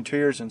 Just the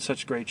interior's in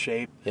such great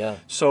shape. Yeah.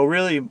 So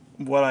really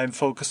what I'm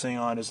focusing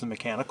on is the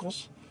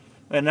mechanicals.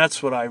 And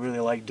that's what I really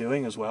like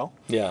doing as well.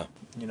 Yeah.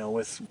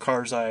 With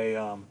cars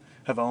I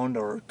have owned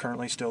or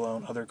currently still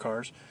own, other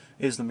cars,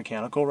 is the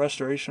mechanical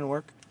restoration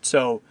work.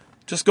 So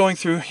just going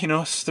through,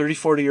 30,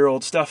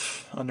 40-year-old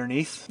stuff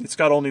underneath. It's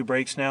got all new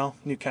brakes now,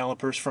 new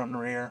calipers front and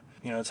rear.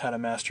 It's had a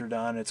master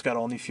done. It's got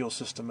all new fuel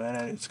system in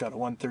it. It's got a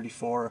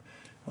 134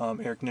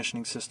 air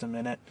conditioning system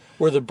in it.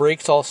 Were the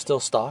brakes all still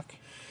stock?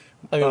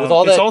 I mean, with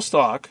all that, it's all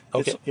stock.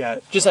 Okay. Yeah.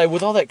 Just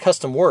with all that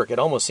custom work, it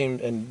almost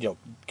seemed, and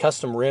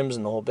custom rims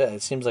and the whole bit.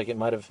 It seems like they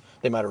might have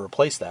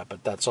replaced that,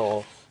 but that's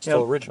all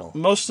still original.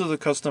 Most of the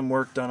custom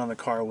work done on the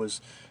car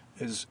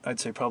is I'd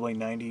say probably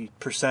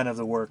 90% of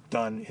the work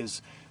done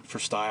is for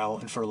style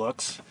and for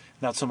looks,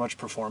 not so much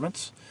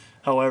performance.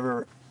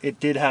 However, it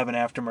did have an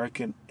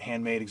aftermarket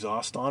handmade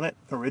exhaust on it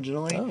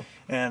originally,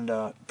 and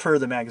per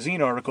the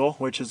magazine article,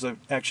 which is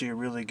actually a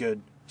really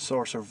good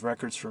source of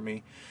records for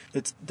me,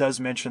 it does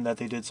mention that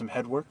they did some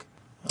head work.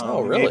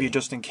 Really? Maybe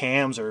just in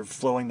cams or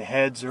flowing the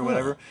heads or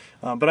whatever.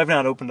 But I've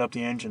not opened up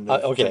the engine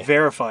to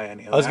verify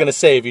any of that. I was going to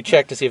say, if you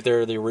check to see if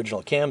they're the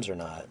original cams or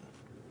not.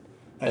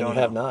 I don't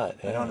have not.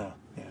 Yeah. I don't know.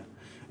 Yeah.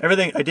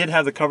 Everything, I did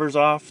have the covers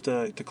off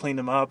to clean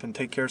them up and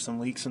take care of some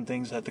leaks and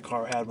things that the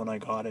car had when I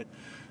got it.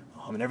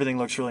 And everything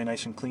looks really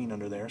nice and clean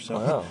under there. So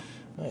wow,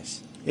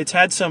 nice. It's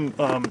had some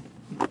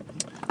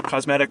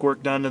cosmetic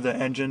work done to the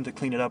engine to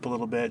clean it up a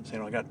little bit.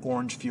 I got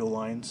orange fuel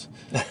lines,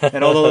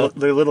 and all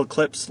the little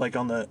clips like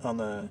on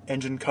the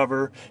engine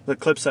cover, the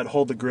clips that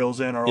hold the grills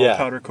in are all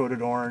powder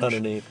coated orange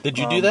underneath. Did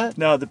you do that?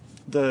 No,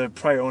 the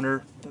prior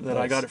owner that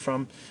I got it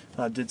from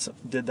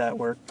did that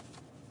work.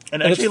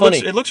 And actually,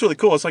 it looks really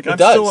cool. It's like I'm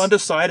still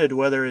undecided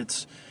whether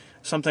it's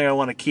something I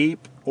want to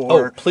keep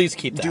or please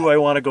keep that. Do I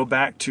want to go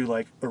back to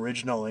like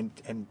original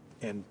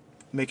and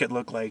make it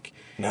look like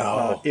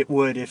it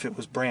would if it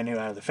was brand new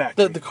out of the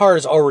factory. The car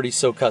is already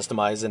so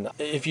customized, and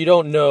if you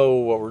don't know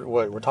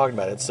what we're talking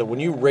about, it's so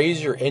when you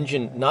raise your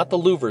engine, not the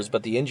louvers,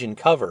 but the engine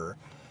cover.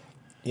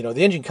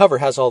 The engine cover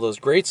has all those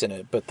grates in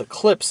it, but the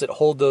clips that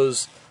hold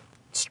those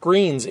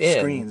screens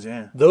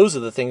in, those are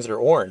the things that are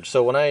orange.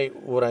 So when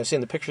I see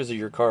the pictures of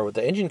your car with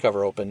the engine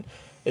cover open,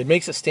 it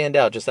makes it stand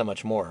out just that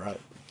much more.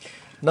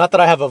 Not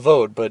that I have a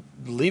vote, but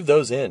leave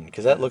those in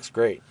because that looks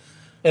great.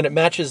 And it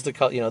matches the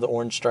the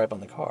orange stripe on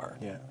the car.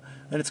 Yeah,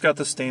 and it's got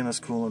the stainless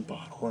coolant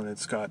bottle, and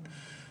it's got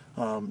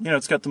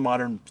it's got the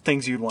modern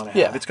things you'd want to have.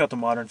 Yeah. It's got the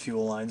modern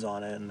fuel lines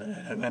on it,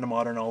 and a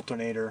modern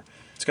alternator.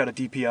 It's got a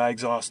DPI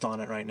exhaust on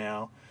it right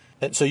now.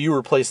 And so you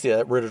replaced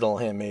the original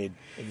handmade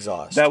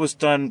exhaust. That was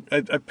done.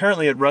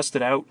 Apparently, it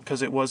rusted out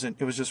because it was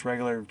just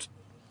regular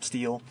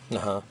steel.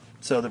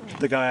 So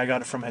the guy I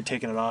got it from had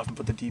taken it off and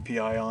put the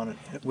DPI on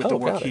it with the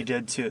work he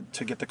did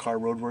to get the car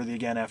roadworthy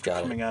again after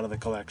coming out of the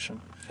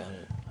collection. Got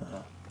it.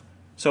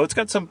 So it's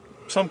got some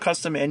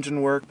custom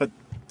engine work, but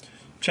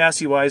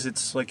chassis-wise,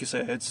 it's like you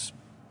said, it's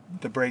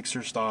the brakes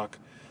are stock.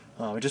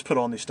 I just put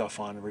all new stuff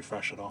on and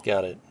refresh it all.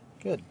 Got it.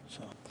 Good.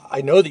 So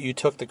I know that you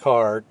took the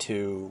car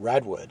to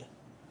Radwood.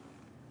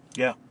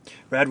 Yeah,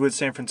 Radwood,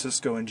 San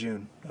Francisco in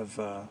June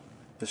of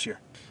this year.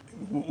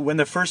 When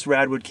the first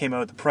Radwood came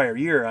out the prior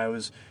year,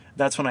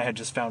 that's when I had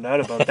just found out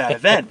about that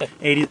event.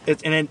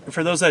 And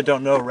for those that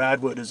don't know,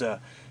 Radwood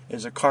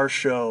is a car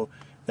show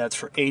that's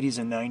for 80s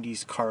and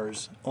 90s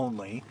cars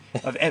only,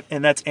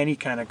 and that's any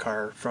kind of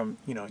car from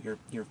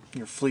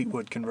your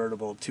Fleetwood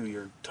convertible to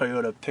your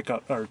Toyota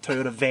pickup or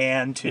Toyota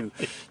van to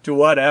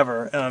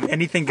whatever.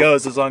 Anything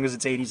goes as long as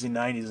it's 80s and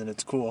 90s and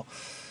it's cool.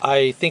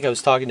 I think I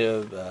was talking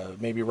to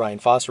maybe Ryan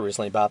Foster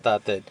recently about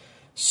that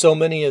so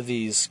many of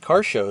these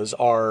car shows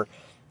are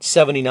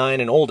 79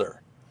 and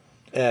older.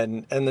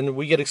 and then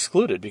we get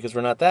excluded because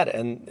we're not that.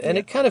 And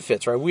it kind of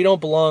fits, right? We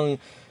don't belong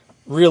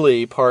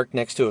really parked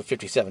next to a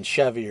 57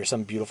 Chevy or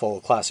some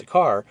beautiful classic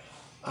car.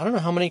 I don't know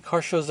how many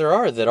car shows there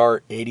are that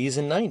are 80s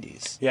and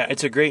 90s. Yeah,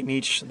 it's a great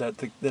niche that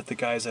the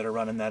guys that are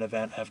running that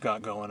event have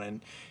got going.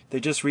 And they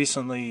just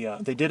recently,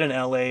 they did an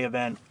LA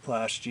event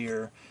last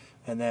year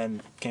and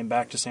then came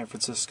back to San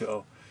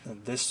Francisco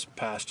this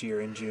past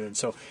year in June.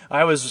 So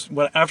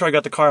after I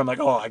got the car, I'm like,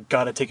 oh, I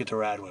got to take it to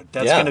Radwood.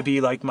 That's going to be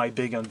like my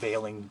big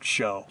unveiling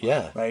show.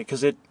 Yeah. Right?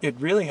 Because it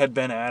really had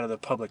been out of the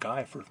public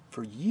eye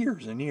for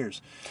years and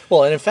years.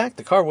 Well, and in fact,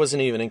 the car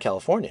wasn't even in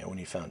California when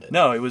you found it.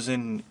 No, it was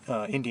in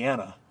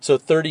Indiana. So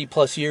 30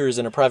 plus years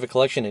in a private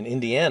collection in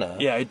Indiana.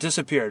 Yeah, it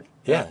disappeared.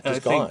 Yeah,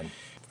 just gone.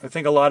 I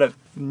think a lot of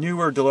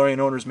newer DeLorean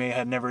owners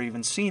had never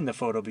even seen the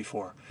photo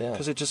before. Yeah.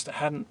 Because it just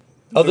hadn't.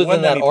 Other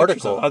than that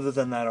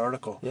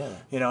article. Yeah.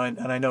 You know, and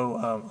I know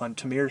on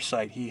Tamir's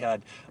site he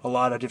had a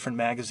lot of different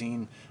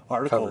magazine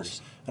articles.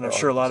 Covers. And I'm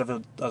sure a lot of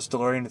us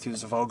DeLorean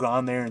enthusiasts have all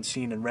gone there and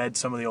seen and read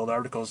some of the old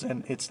articles,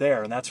 and it's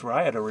there. And that's where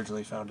I had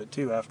originally found it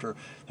too, after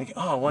thinking,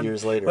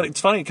 years later. But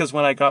it's funny because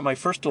when I got my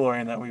first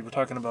DeLorean that we were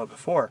talking about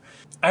before,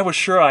 I was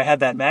sure I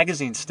had that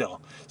magazine still.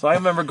 So I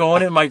remember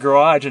going in my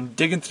garage and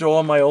digging through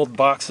all my old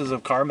boxes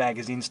of car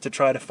magazines to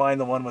try to find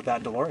the one with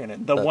that DeLorean in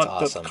it.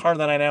 The car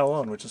that I now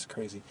own, which is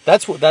crazy.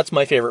 That's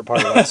my favorite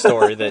part of that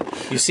story,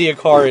 that you see a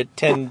car at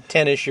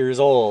 10-ish years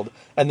old,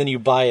 and then you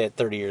buy it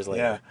 30 years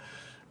later. Yeah.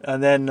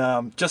 And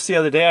then just the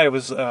other day I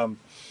was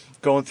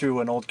going through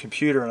an old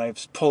computer, and I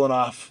was pulling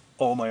off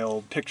all my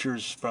old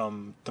pictures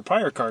from the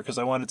prior car because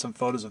I wanted some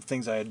photos of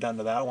things I had done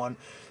to that one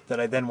that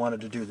I then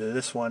wanted to do to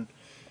this one.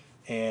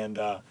 And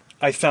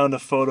I found a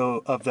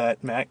photo of that,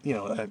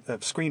 a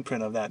screen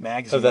print of that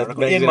magazine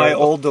article in my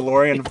old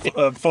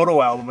DeLorean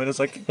photo album, and it's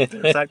like,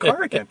 there's that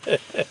car again.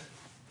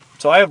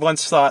 So I had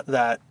once thought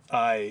that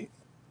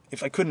if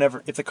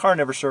the car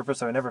never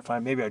surfaced, I would never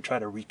find, maybe I'd try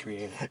to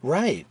recreate it.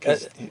 Right.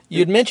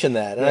 You'd mentioned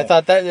that, and I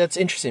thought that's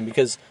interesting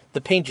because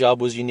the paint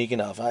job was unique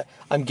enough.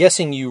 I'm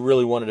guessing you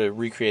really wanted to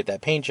recreate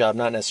that paint job,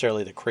 not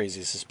necessarily the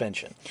crazy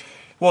suspension.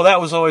 Well,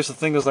 that was always the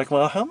thing. Was like,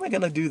 well, how am I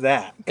going to do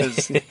that?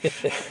 Because you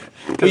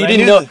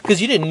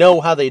didn't know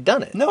how they'd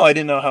done it. No, I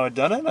didn't know how I'd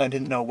done it. I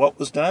didn't know what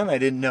was done. I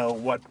didn't know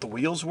what the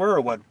wheels were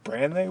or what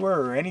brand they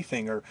were or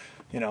anything. Or,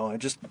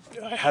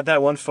 I had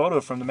that one photo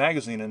from the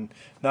magazine, and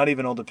not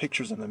even all the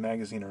pictures in the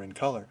magazine are in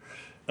color.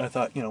 And I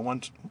thought,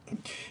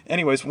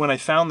 anyways, when I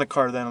found the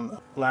car then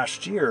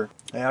last year,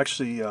 I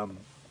actually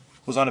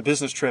was on a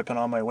business trip, and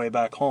on my way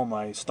back home,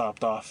 I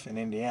stopped off in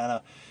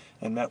Indiana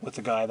and met with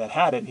the guy that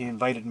had it. He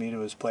invited me to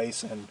his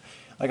place, and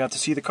I got to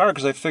see the car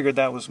because I figured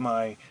that was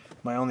my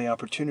only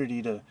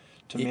opportunity to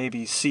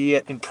maybe see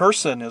it in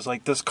person, is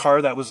like this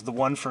car that was the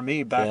one for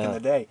me back in the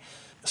day.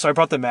 So I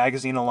brought the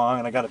magazine along,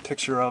 and I got a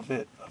picture of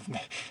it.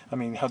 I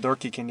mean, how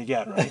dorky can you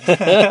get, right?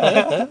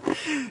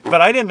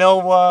 But I didn't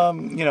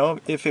know,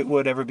 if it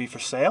would ever be for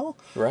sale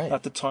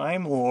at the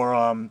time, or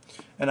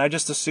and I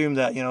just assumed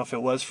that, if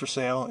it was for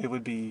sale, it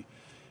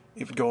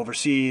would go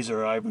overseas,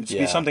 or it would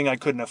be something I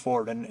couldn't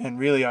afford. And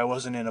really, I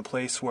wasn't in a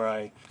place where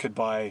I could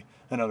buy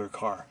another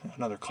car,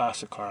 another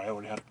classic car. I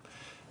already had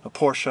a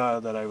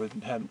Porsche that I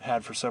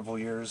had for several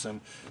years,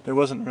 and there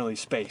wasn't really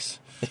space.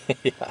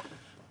 Yeah.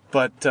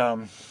 But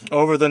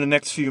over the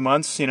next few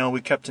months,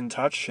 we kept in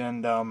touch,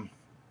 and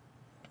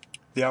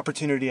the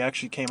opportunity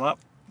actually came up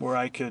where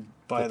I could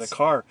buy the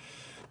car.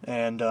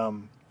 And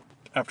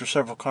after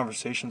several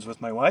conversations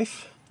with my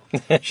wife,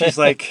 she's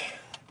like,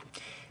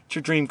 "It's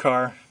your dream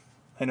car.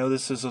 I know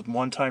this is a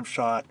one-time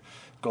shot.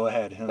 Go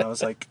ahead." And I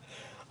was like,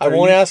 I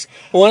won't ask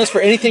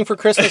for anything for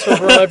Christmas or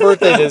for my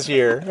birthday this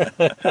year.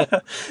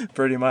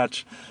 Pretty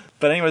much.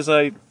 But anyways,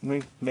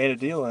 we made a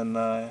deal, and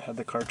had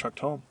the car trucked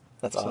home.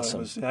 That's awesome.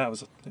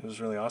 It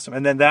was really awesome.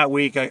 And then that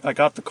week, I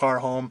got the car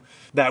home.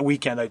 That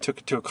weekend, I took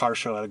it to a car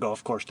show at a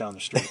golf course down the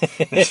street.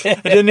 I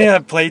didn't even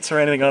have plates or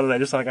anything on it. I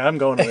just like, I'm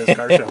going to this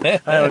car show. I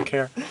don't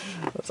care.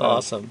 That's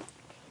awesome.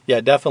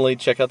 Yeah, definitely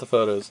check out the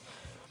photos.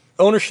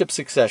 Ownership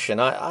succession.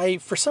 I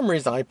for some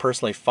reason, I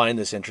personally find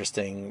this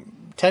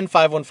interesting.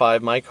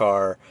 10515, my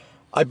car,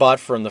 I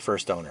bought from the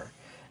first owner.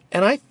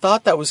 And I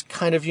thought that was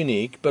kind of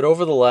unique, but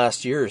over the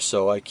last year or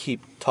so, I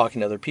keep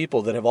talking to other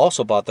people that have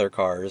also bought their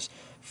cars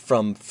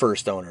from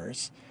first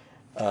owners,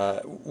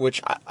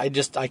 which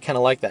I kind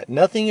of like that.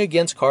 Nothing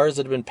against cars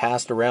that have been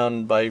passed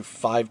around by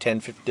 5, 10,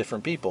 50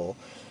 different people.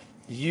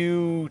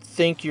 You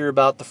think you're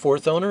about the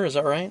fourth owner, is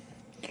that right?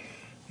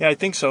 Yeah, I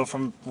think so.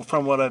 From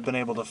what I've been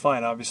able to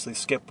find, obviously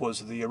Skip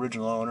was the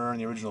original owner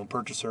and the original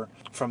purchaser.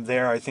 From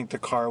there, I think the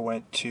car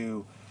went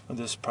to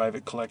this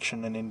private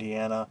collection in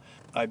Indiana.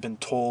 I've been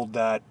told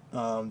that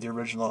the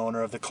original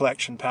owner of the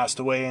collection passed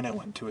away, and it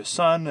went to his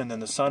son, and then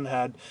the son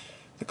had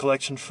the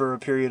collection for a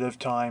period of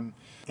time,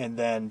 and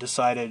then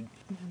decided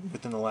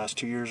within the last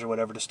 2 years or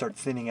whatever to start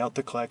thinning out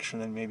the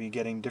collection and maybe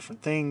getting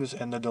different things,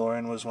 and the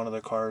DeLorean was one of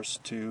the cars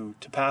to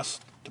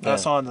pass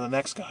on to the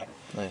next guy.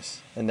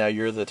 Nice. And now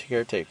you're the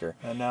caretaker.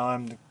 And now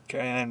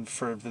I'm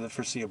for the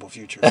foreseeable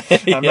future.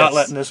 I'm not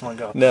letting this one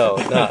go.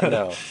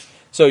 No.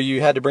 So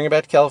you had to bring it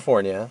back to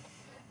California,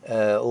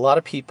 A lot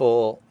of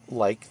people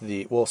like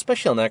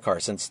especially on that car,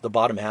 since the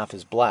bottom half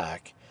is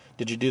black.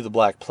 Did you do the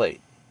black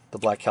plate, the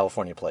black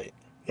California plate?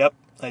 Yep,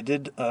 I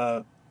did.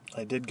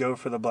 I did go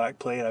for the black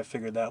plate. I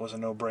figured that was a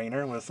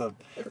no-brainer with a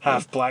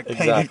half black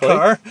painted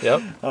car.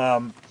 Yep.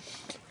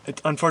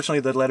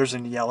 Unfortunately, the letter's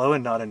in yellow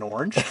and not in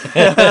orange.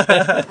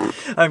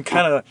 I'm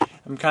kind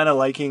of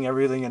liking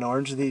everything in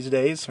orange these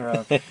days.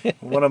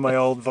 One of my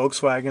old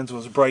Volkswagens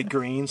was bright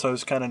green, so I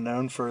was kind of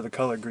known for the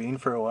color green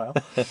for a while.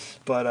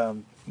 But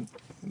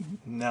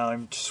now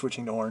I'm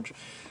switching to orange.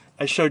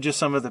 I showed you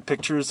some of the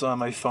pictures on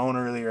my phone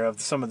earlier of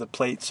some of the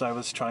plates I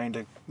was trying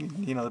to,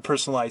 the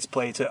personalized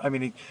plates. I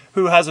mean,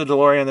 who has a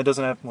DeLorean that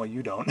doesn't have? Well,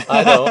 you don't.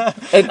 I don't.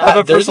 And have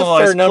a there's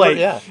personalized a fair number, plate,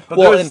 yeah. But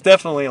there's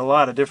definitely a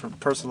lot of different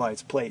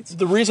personalized plates.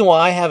 The reason why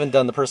I haven't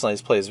done the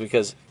personalized plate is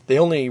because they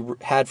only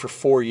had for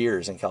 4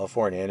 years in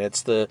California, and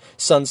it's the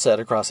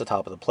sunset across the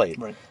top of the plate.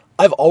 Right.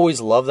 I've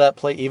always loved that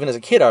plate. Even as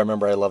a kid, I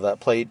remember I loved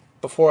that plate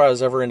before I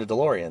was ever into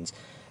DeLoreans.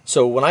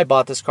 So when I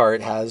bought this car,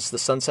 it has the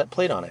sunset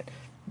plate on it.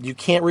 You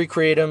can't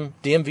recreate them.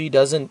 DMV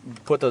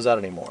doesn't put those out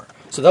anymore.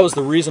 So that was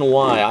the reason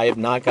why I have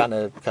not gotten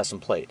a custom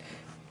plate.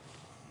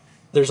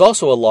 There's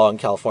also a law in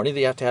California that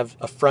you have to have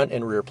a front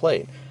and rear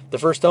plate. The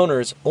first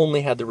owners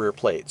only had the rear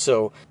plate.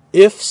 So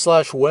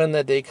if/when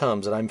that day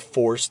comes and I'm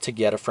forced to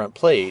get a front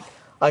plate,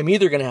 I'm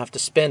either going to have to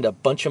spend a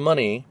bunch of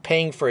money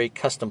paying for a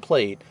custom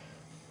plate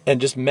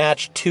and just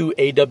match to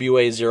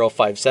AWA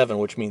 057,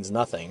 which means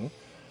nothing,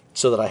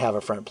 so that I have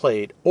a front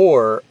plate,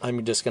 or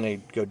I'm just going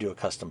to go do a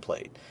custom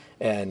plate.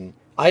 And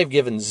I've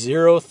given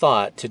zero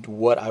thought to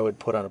what I would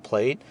put on a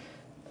plate.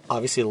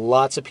 Obviously,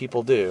 lots of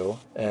people do,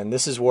 and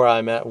this is where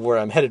I'm at. Where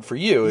I'm headed for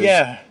you is,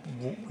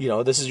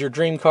 this is your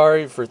dream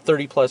car for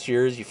 30 plus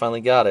years. You finally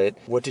got it.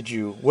 What did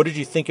you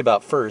think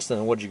about first, and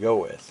then what did you go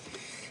with?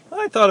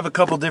 I thought of a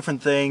couple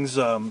different things.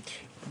 I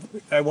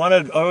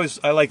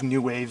like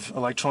new wave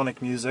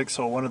electronic music,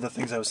 so one of the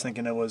things I was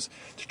thinking of was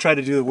to try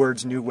to do the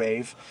words new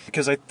wave,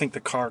 because I think the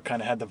car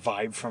kind of had the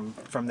vibe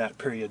from that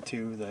period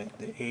too, the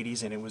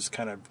 80s, and it was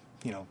kind of,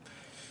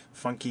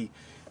 funky.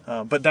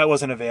 But that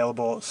wasn't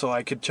available, so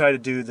I could try to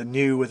do the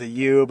new with a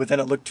U, but then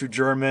it looked too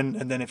German,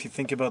 and then if you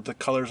think about the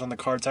colors on the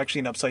car, it's actually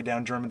an upside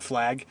down German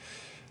flag,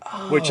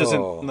 which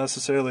isn't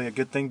necessarily a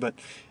good thing, but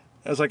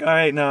I was like, all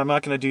right, no, I'm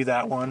not going to do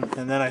that one.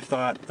 And then I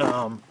thought,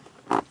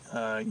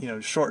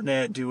 shorten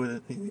it, do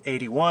with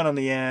 81 on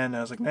the end.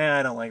 I was like, nah,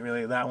 I don't like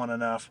really that one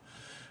enough.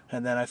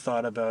 And then I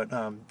thought about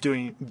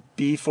doing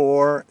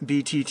B4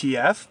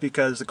 BTTF,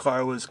 because the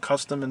car was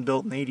custom and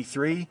built in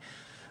 83.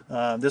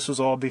 This was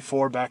all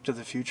before Back to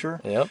the Future.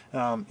 Yep.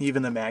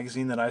 Even the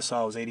magazine that I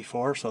saw was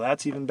 84, so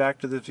that's even Back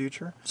to the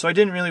Future. So I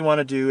didn't really want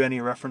to do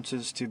any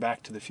references to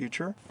Back to the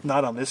Future.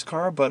 Not on this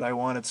car, but I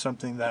wanted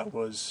something that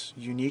was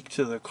unique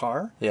to the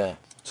car. Yeah.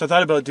 So I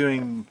thought about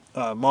doing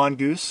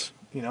Mongoose,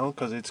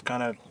 because it's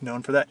kind of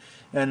known for that.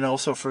 And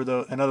also for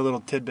another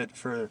little tidbit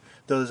for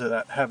those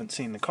that haven't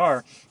seen the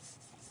car,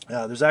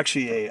 there's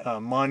actually a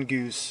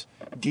Mongoose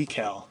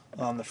decal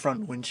on the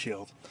front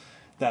windshield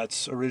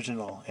that's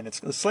original, and it's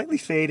slightly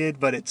faded,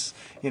 but it's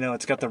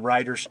it's got the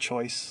Rider's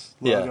Choice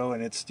logo,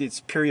 and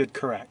it's period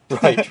correct.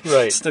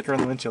 Right. Sticker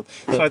on the windshield.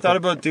 So I thought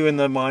about doing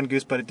the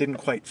Mongoose, but it didn't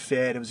quite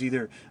fit. It was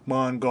either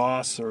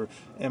Mongoose or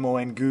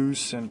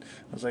Mongoose, and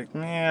I was like,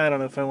 I don't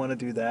know if I want to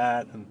do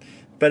that.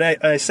 But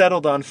I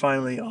settled on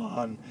finally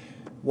on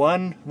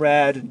one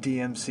rad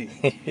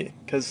DMC,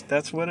 because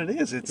that's what it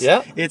is.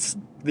 It's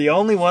the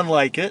only one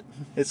like it.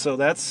 So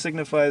that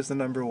signifies the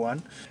number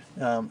one.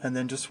 And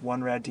then just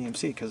one rad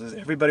DMC, because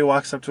everybody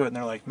walks up to it and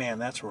they're like, man,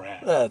 that's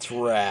rad. That's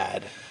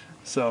rad.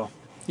 So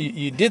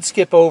you did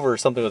skip over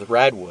something with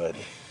Radwood.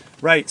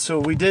 Right.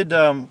 So I did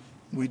the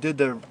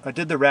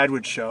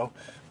Radwood show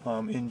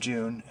in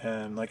June,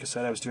 and like I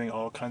said, I was doing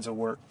all kinds of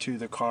work to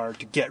the car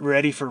to get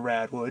ready for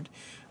Radwood.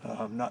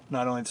 Not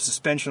only the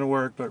suspension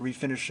work, but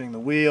refinishing the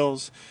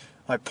wheels.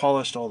 I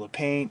polished all the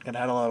paint and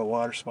had a lot of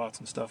water spots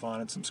and stuff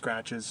on it, some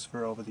scratches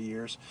for over the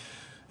years.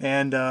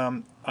 And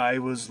I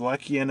was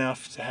lucky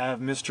enough to have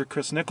Mr.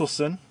 Chris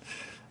Nicholson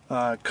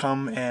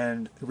come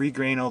and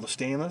regrain all the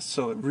stainless,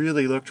 so it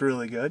really looked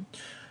really good.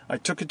 I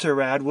took it to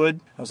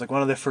Radwood. I was like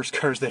one of the first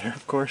cars there,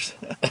 of course,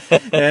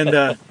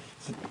 and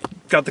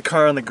got the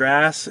car on the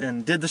grass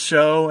and did the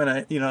show. And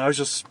I was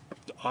just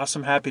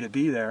awesome, happy to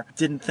be there.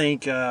 Didn't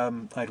think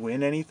I'd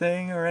win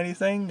anything or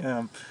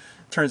anything.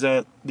 Turns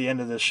out, at the end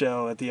of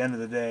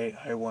the day,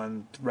 I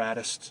won the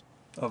raddest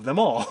of them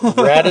all.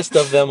 Raddest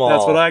of them all.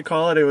 That's what I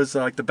call it. It was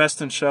like the Best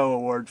in Show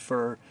award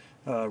for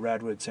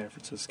Radwood, San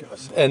Francisco.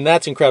 So. And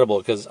that's incredible,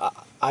 because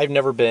I've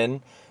never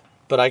been,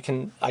 but I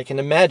can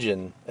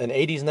imagine an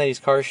 80s and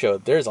 90s car show.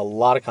 There's a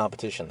lot of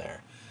competition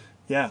there.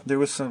 Yeah, there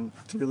was some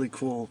really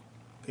cool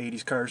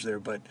 80s cars there,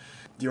 but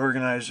the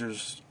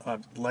organizers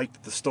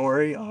liked the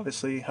story,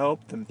 obviously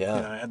helped. And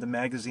I had the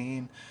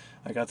magazine.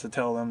 I got to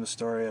tell them the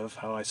story of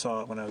how I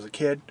saw it when I was a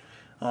kid.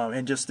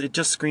 And it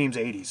just screams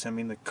 80s. I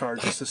mean, the car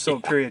just is so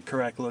period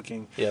correct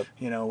looking. Yep.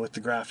 With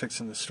the graphics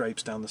and the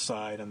stripes down the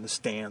side and the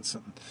stance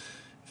and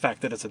the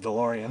fact that it's a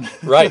DeLorean.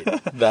 Right.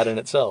 That in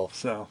itself.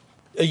 So,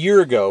 a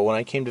year ago when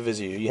I came to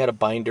visit you, you had a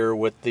binder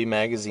with the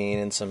magazine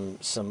and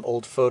some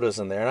old photos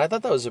in there, and I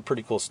thought that was a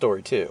pretty cool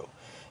story too,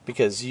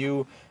 because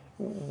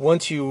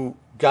once you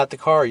got the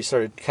car, you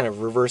started kind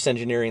of reverse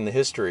engineering the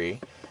history,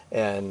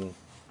 and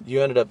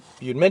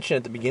you'd mentioned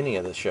at the beginning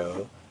of the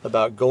show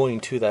about going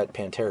to that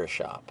Pantera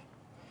shop,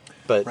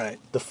 but Right.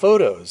 the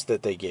photos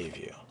that they gave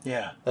you,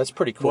 Yeah. that's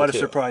pretty cool. What a too.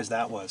 surprise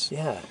that was.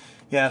 Yeah.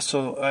 Yeah,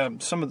 so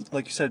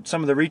like you said,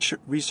 some of the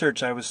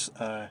research I was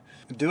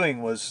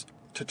doing was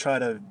to try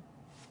to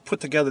put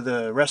together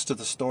the rest of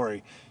the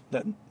story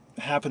that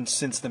happened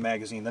since the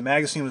magazine. The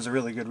magazine was a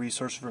really good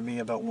resource for me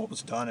about what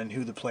was done and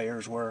who the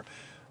players were.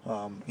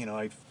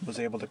 I was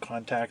able to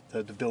contact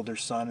the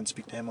builder's son and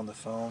speak to him on the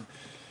phone.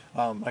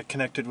 I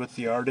connected with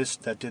the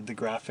artist that did the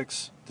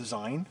graphics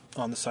design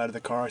on the side of the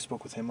car. I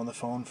spoke with him on the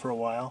phone for a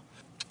while.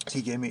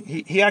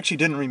 He actually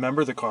didn't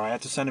remember the car. I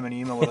had to send him an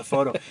email with a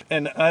photo.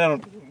 And I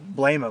don't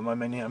blame him. I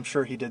mean, I'm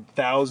sure he did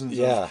thousands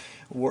of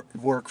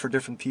work for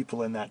different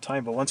people in that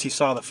time. But once he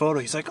saw the photo,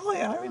 he's like, oh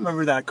yeah, I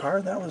remember that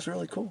car. That was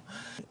really cool.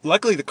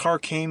 Luckily, the car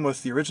came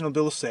with the original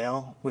bill of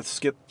sale with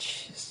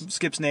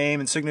Skip's name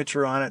and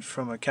signature on it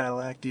from a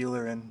Cadillac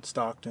dealer in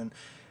Stockton.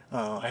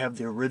 I have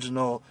the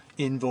original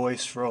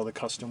invoice for all the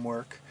custom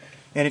work.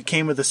 And it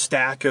came with a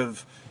stack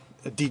of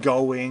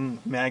DeGo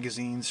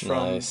magazines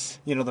from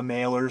the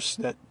mailers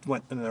that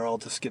went, and they're all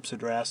to Skip's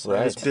address. Right. I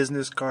have his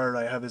business card.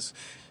 I have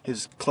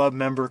his club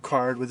member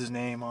card with his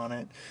name on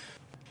it.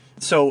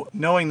 So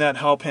knowing that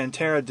how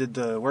Pantera did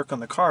the work on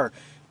the car,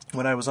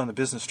 when I was on the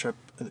business trip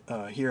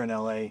here in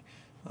LA,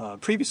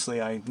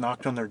 previously I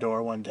knocked on their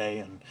door one day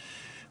and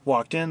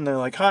walked in. They're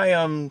like, "Hi,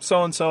 I'm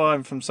so and so.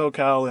 I'm from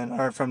SoCal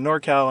or from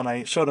NorCal," and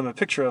I showed them a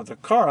picture of the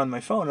car on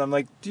my phone. And I'm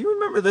like, "Do you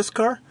remember this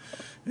car?"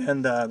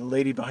 And the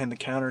lady behind the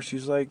counter,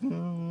 she's like,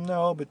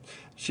 "No," but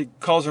she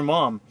calls her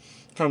mom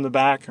from the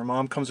back. Her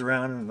mom comes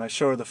around, and I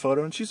show her the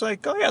photo, and she's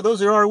like, "Oh yeah,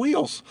 those are our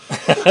wheels."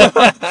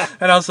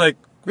 And I was like,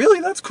 "Really?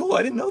 That's cool.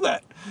 I didn't know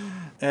that."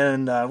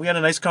 And we had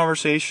a nice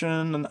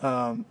conversation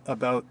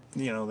about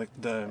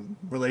the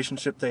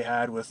relationship they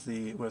had with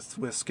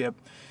Skip.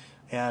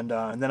 And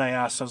then I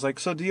asked, I was like,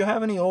 "So do you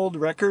have any old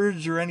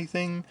records or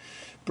anything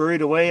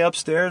buried away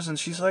upstairs?" And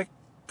she's like,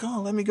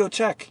 "Oh, let me go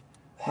check."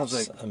 I was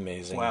like,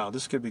 amazing. Wow,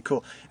 this could be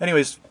cool.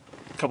 Anyways,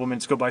 a couple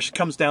minutes go by. She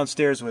comes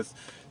downstairs with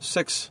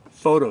 6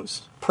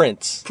 photos.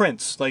 Prints,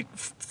 like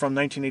from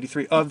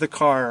 1983 of the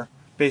car,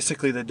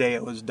 basically the day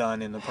it was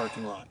done in the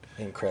parking lot.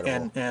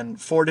 Incredible. And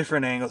 4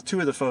 different angles.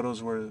 2 of the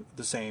photos were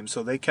the same,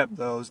 so they kept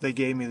those. They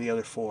gave me the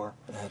other 4.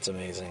 That's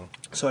amazing.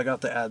 So I got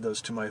to add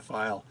those to my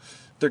file.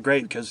 They're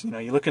great because,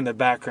 you look in the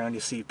background, you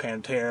see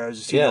Panteras, you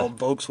see old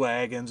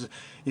Volkswagens,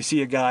 you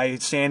see a guy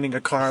sanding a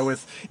car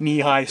with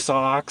knee-high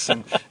socks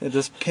and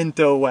this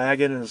Pinto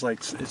wagon, and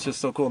it's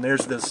just so cool. And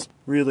there's this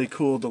really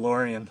cool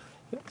DeLorean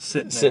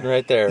sitting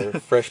right there.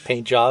 Fresh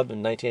paint job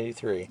in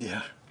 1983.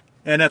 Yeah.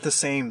 And at the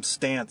same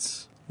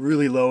stance,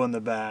 really low in the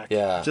back.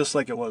 Yeah. Just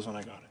like it was when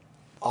I got it.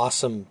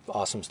 Awesome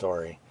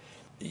story.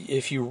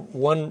 If you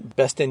won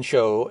Best in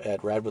Show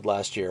at Radwood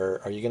last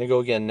year, are you going to go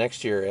again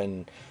next year?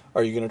 And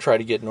are you going to try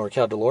to get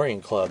NorCal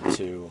DeLorean Club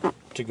to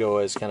go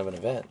as kind of an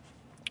event?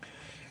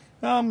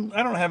 I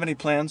don't have any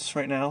plans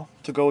right now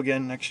to go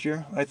again next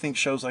year. I think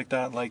shows like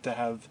that like to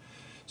have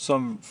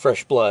some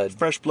fresh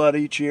blood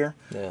each year.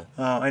 Yeah.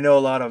 I know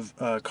a lot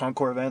of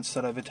Concours events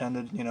that I've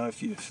attended.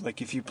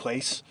 If you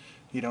place,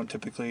 you don't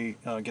typically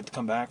get to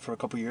come back for a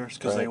couple years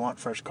because they want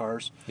fresh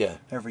cars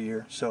every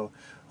year. So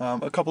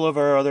a couple of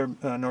our other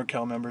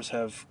NorCal members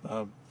have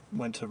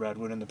went to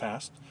Radwood in the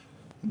past.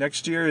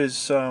 Next year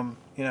is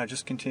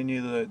just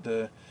continue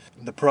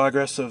the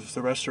progress of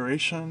the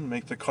restoration,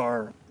 make the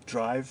car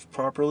drive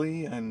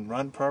properly and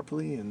run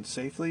properly and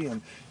safely,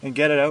 and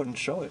get it out and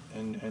show it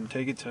and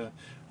take it to.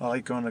 I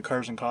like going to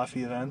Cars and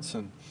Coffee events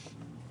and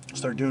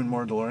start doing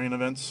more DeLorean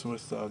events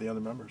with the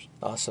other members.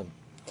 Awesome.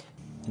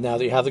 Now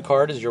that you have the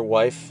car, does your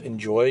wife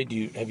enjoy?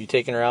 Have you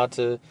taken her out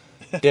to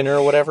dinner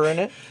or whatever in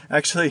it?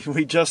 Actually,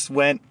 we just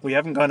went. We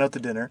haven't gone out to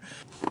dinner,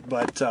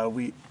 but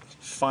we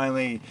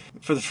finally,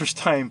 for the first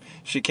time,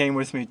 she came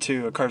with me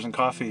to a Cars and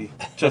Coffee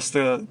just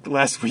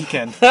last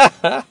weekend.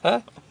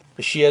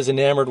 Is she as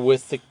enamored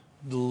with the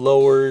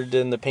lowered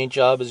and the paint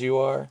job as you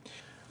are?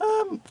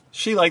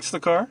 She likes the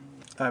car.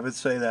 I would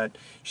say that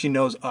she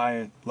knows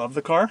I love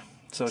the car,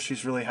 so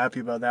she's really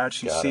happy about that.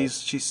 She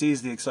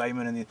sees the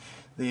excitement and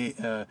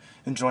the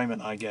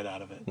enjoyment I get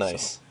out of it.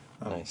 Nice.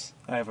 So, nice.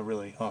 I have a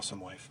really awesome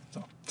wife.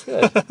 So.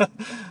 Good.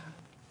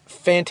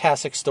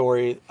 Fantastic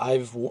story.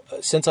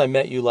 Since I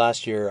met you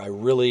last year,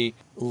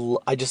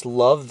 I just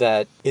love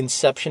that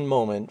inception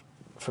moment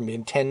from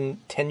being 10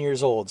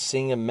 years old,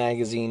 seeing a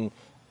magazine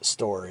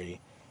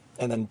story,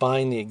 and then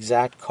buying the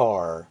exact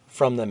car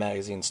from the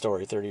magazine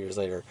story 30 years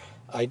later.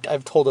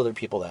 I've told other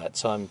people that,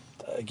 so I'm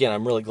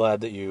really glad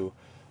that you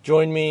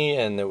joined me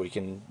and that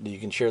you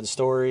can share the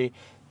story.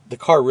 The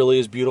car really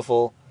is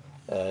beautiful.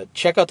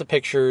 Check out the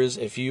pictures.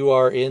 If you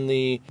are in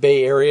the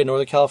Bay Area,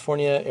 Northern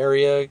California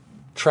area,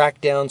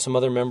 track down some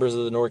other members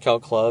of the NorCal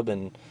Club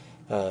and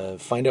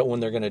find out when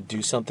they're going to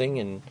do something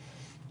and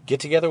get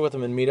together with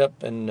them and meet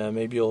up, and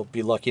maybe you'll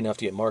be lucky enough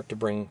to get Mark to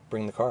bring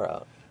the car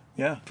out.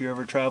 Yeah, if you're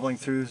ever traveling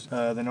through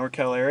the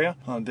NorCal area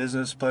on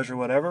business, pleasure,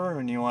 whatever,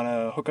 and you want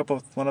to hook up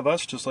with one of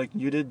us, just like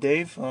you did,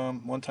 Dave,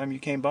 one time you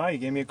came by, you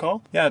gave me a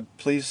call. Yeah,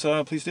 please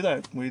do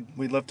that.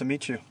 We'd love to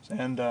meet you.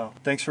 And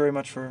thanks very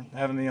much for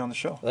having me on the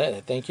show.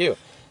 Thank you.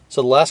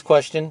 So the last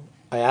question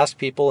I asked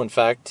people, in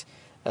fact,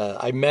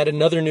 I met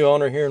another new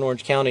owner here in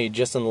Orange County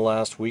just in the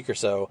last week or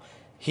so.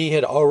 He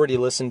had already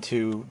listened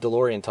to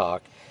DeLorean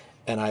Talk,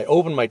 and I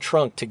opened my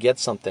trunk to get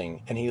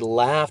something, and he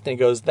laughed and he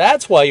goes,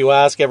 "That's why you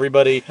ask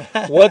everybody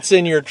what's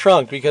in your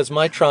trunk, because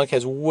my trunk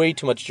has way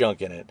too much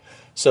junk in it."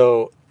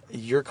 So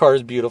your car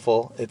is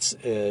beautiful. It's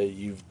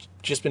you've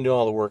just been doing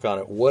all the work on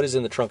it. What is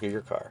in the trunk of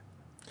your car?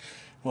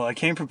 Well, I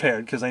came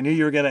prepared because I knew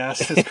you were going to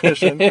ask this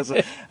question, because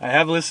I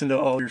have listened to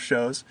all your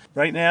shows.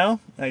 Right now,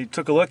 I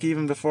took a look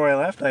even before I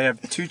left. I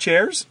have 2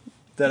 chairs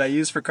that I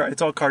use for car.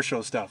 It's all car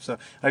show stuff. So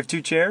I have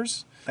 2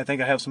 chairs. I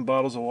think I have some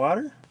bottles of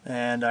water.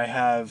 And I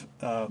have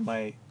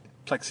my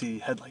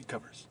plexi headlight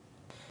covers.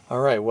 All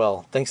right.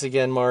 Well, thanks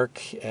again,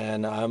 Mark.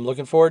 And I'm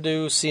looking forward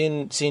to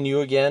seeing you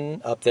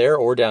again up there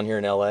or down here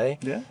in L.A.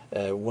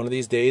 Yeah. One of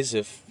these days,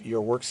 if your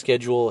work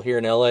schedule here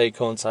in L.A.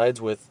 coincides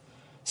with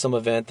some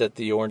event that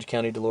the Orange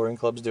County DeLorean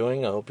Club's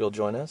doing, I hope you'll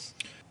join us.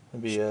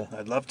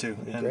 I'd love to.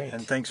 Great.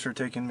 And thanks for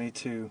taking me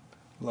to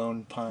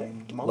Lone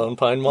Pine Mall. Lone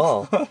Pine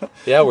Mall.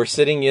 Yeah, we're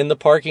sitting in the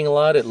parking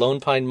lot at Lone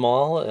Pine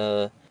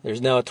Mall.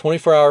 There's now a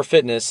 24-hour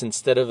fitness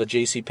instead of a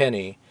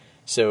JCPenney.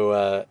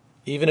 So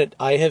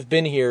I have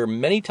been here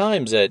many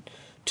times at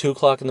 2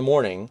 o'clock in the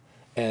morning,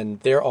 and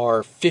there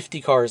are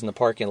 50 cars in the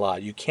parking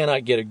lot. You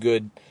cannot get a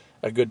good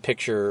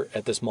picture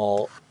at this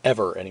mall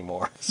ever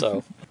anymore.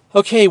 So,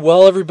 okay,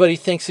 well, everybody,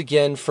 thanks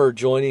again for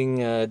joining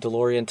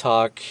DeLorean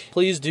Talk.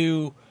 Please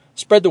do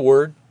spread the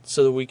word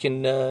so that we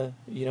can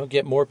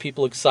get more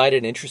people excited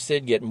and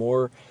interested, get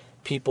more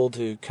people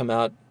to come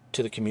out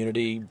to the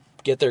community,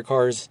 get their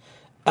cars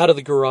out of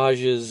the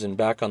garages and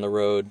back on the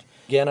road.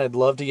 Again, I'd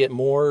love to get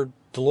more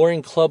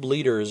DeLorean Club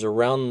leaders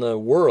around the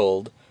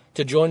world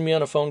to join me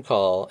on a phone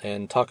call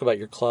and talk about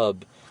your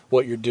club,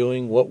 what you're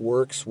doing, what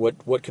works,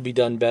 what could be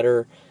done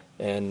better,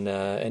 and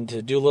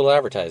to do a little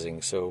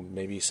advertising. So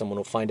maybe someone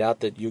will find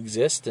out that you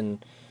exist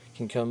and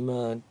can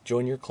come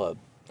join your club.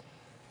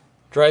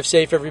 Drive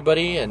safe,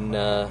 everybody, and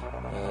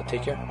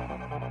take care.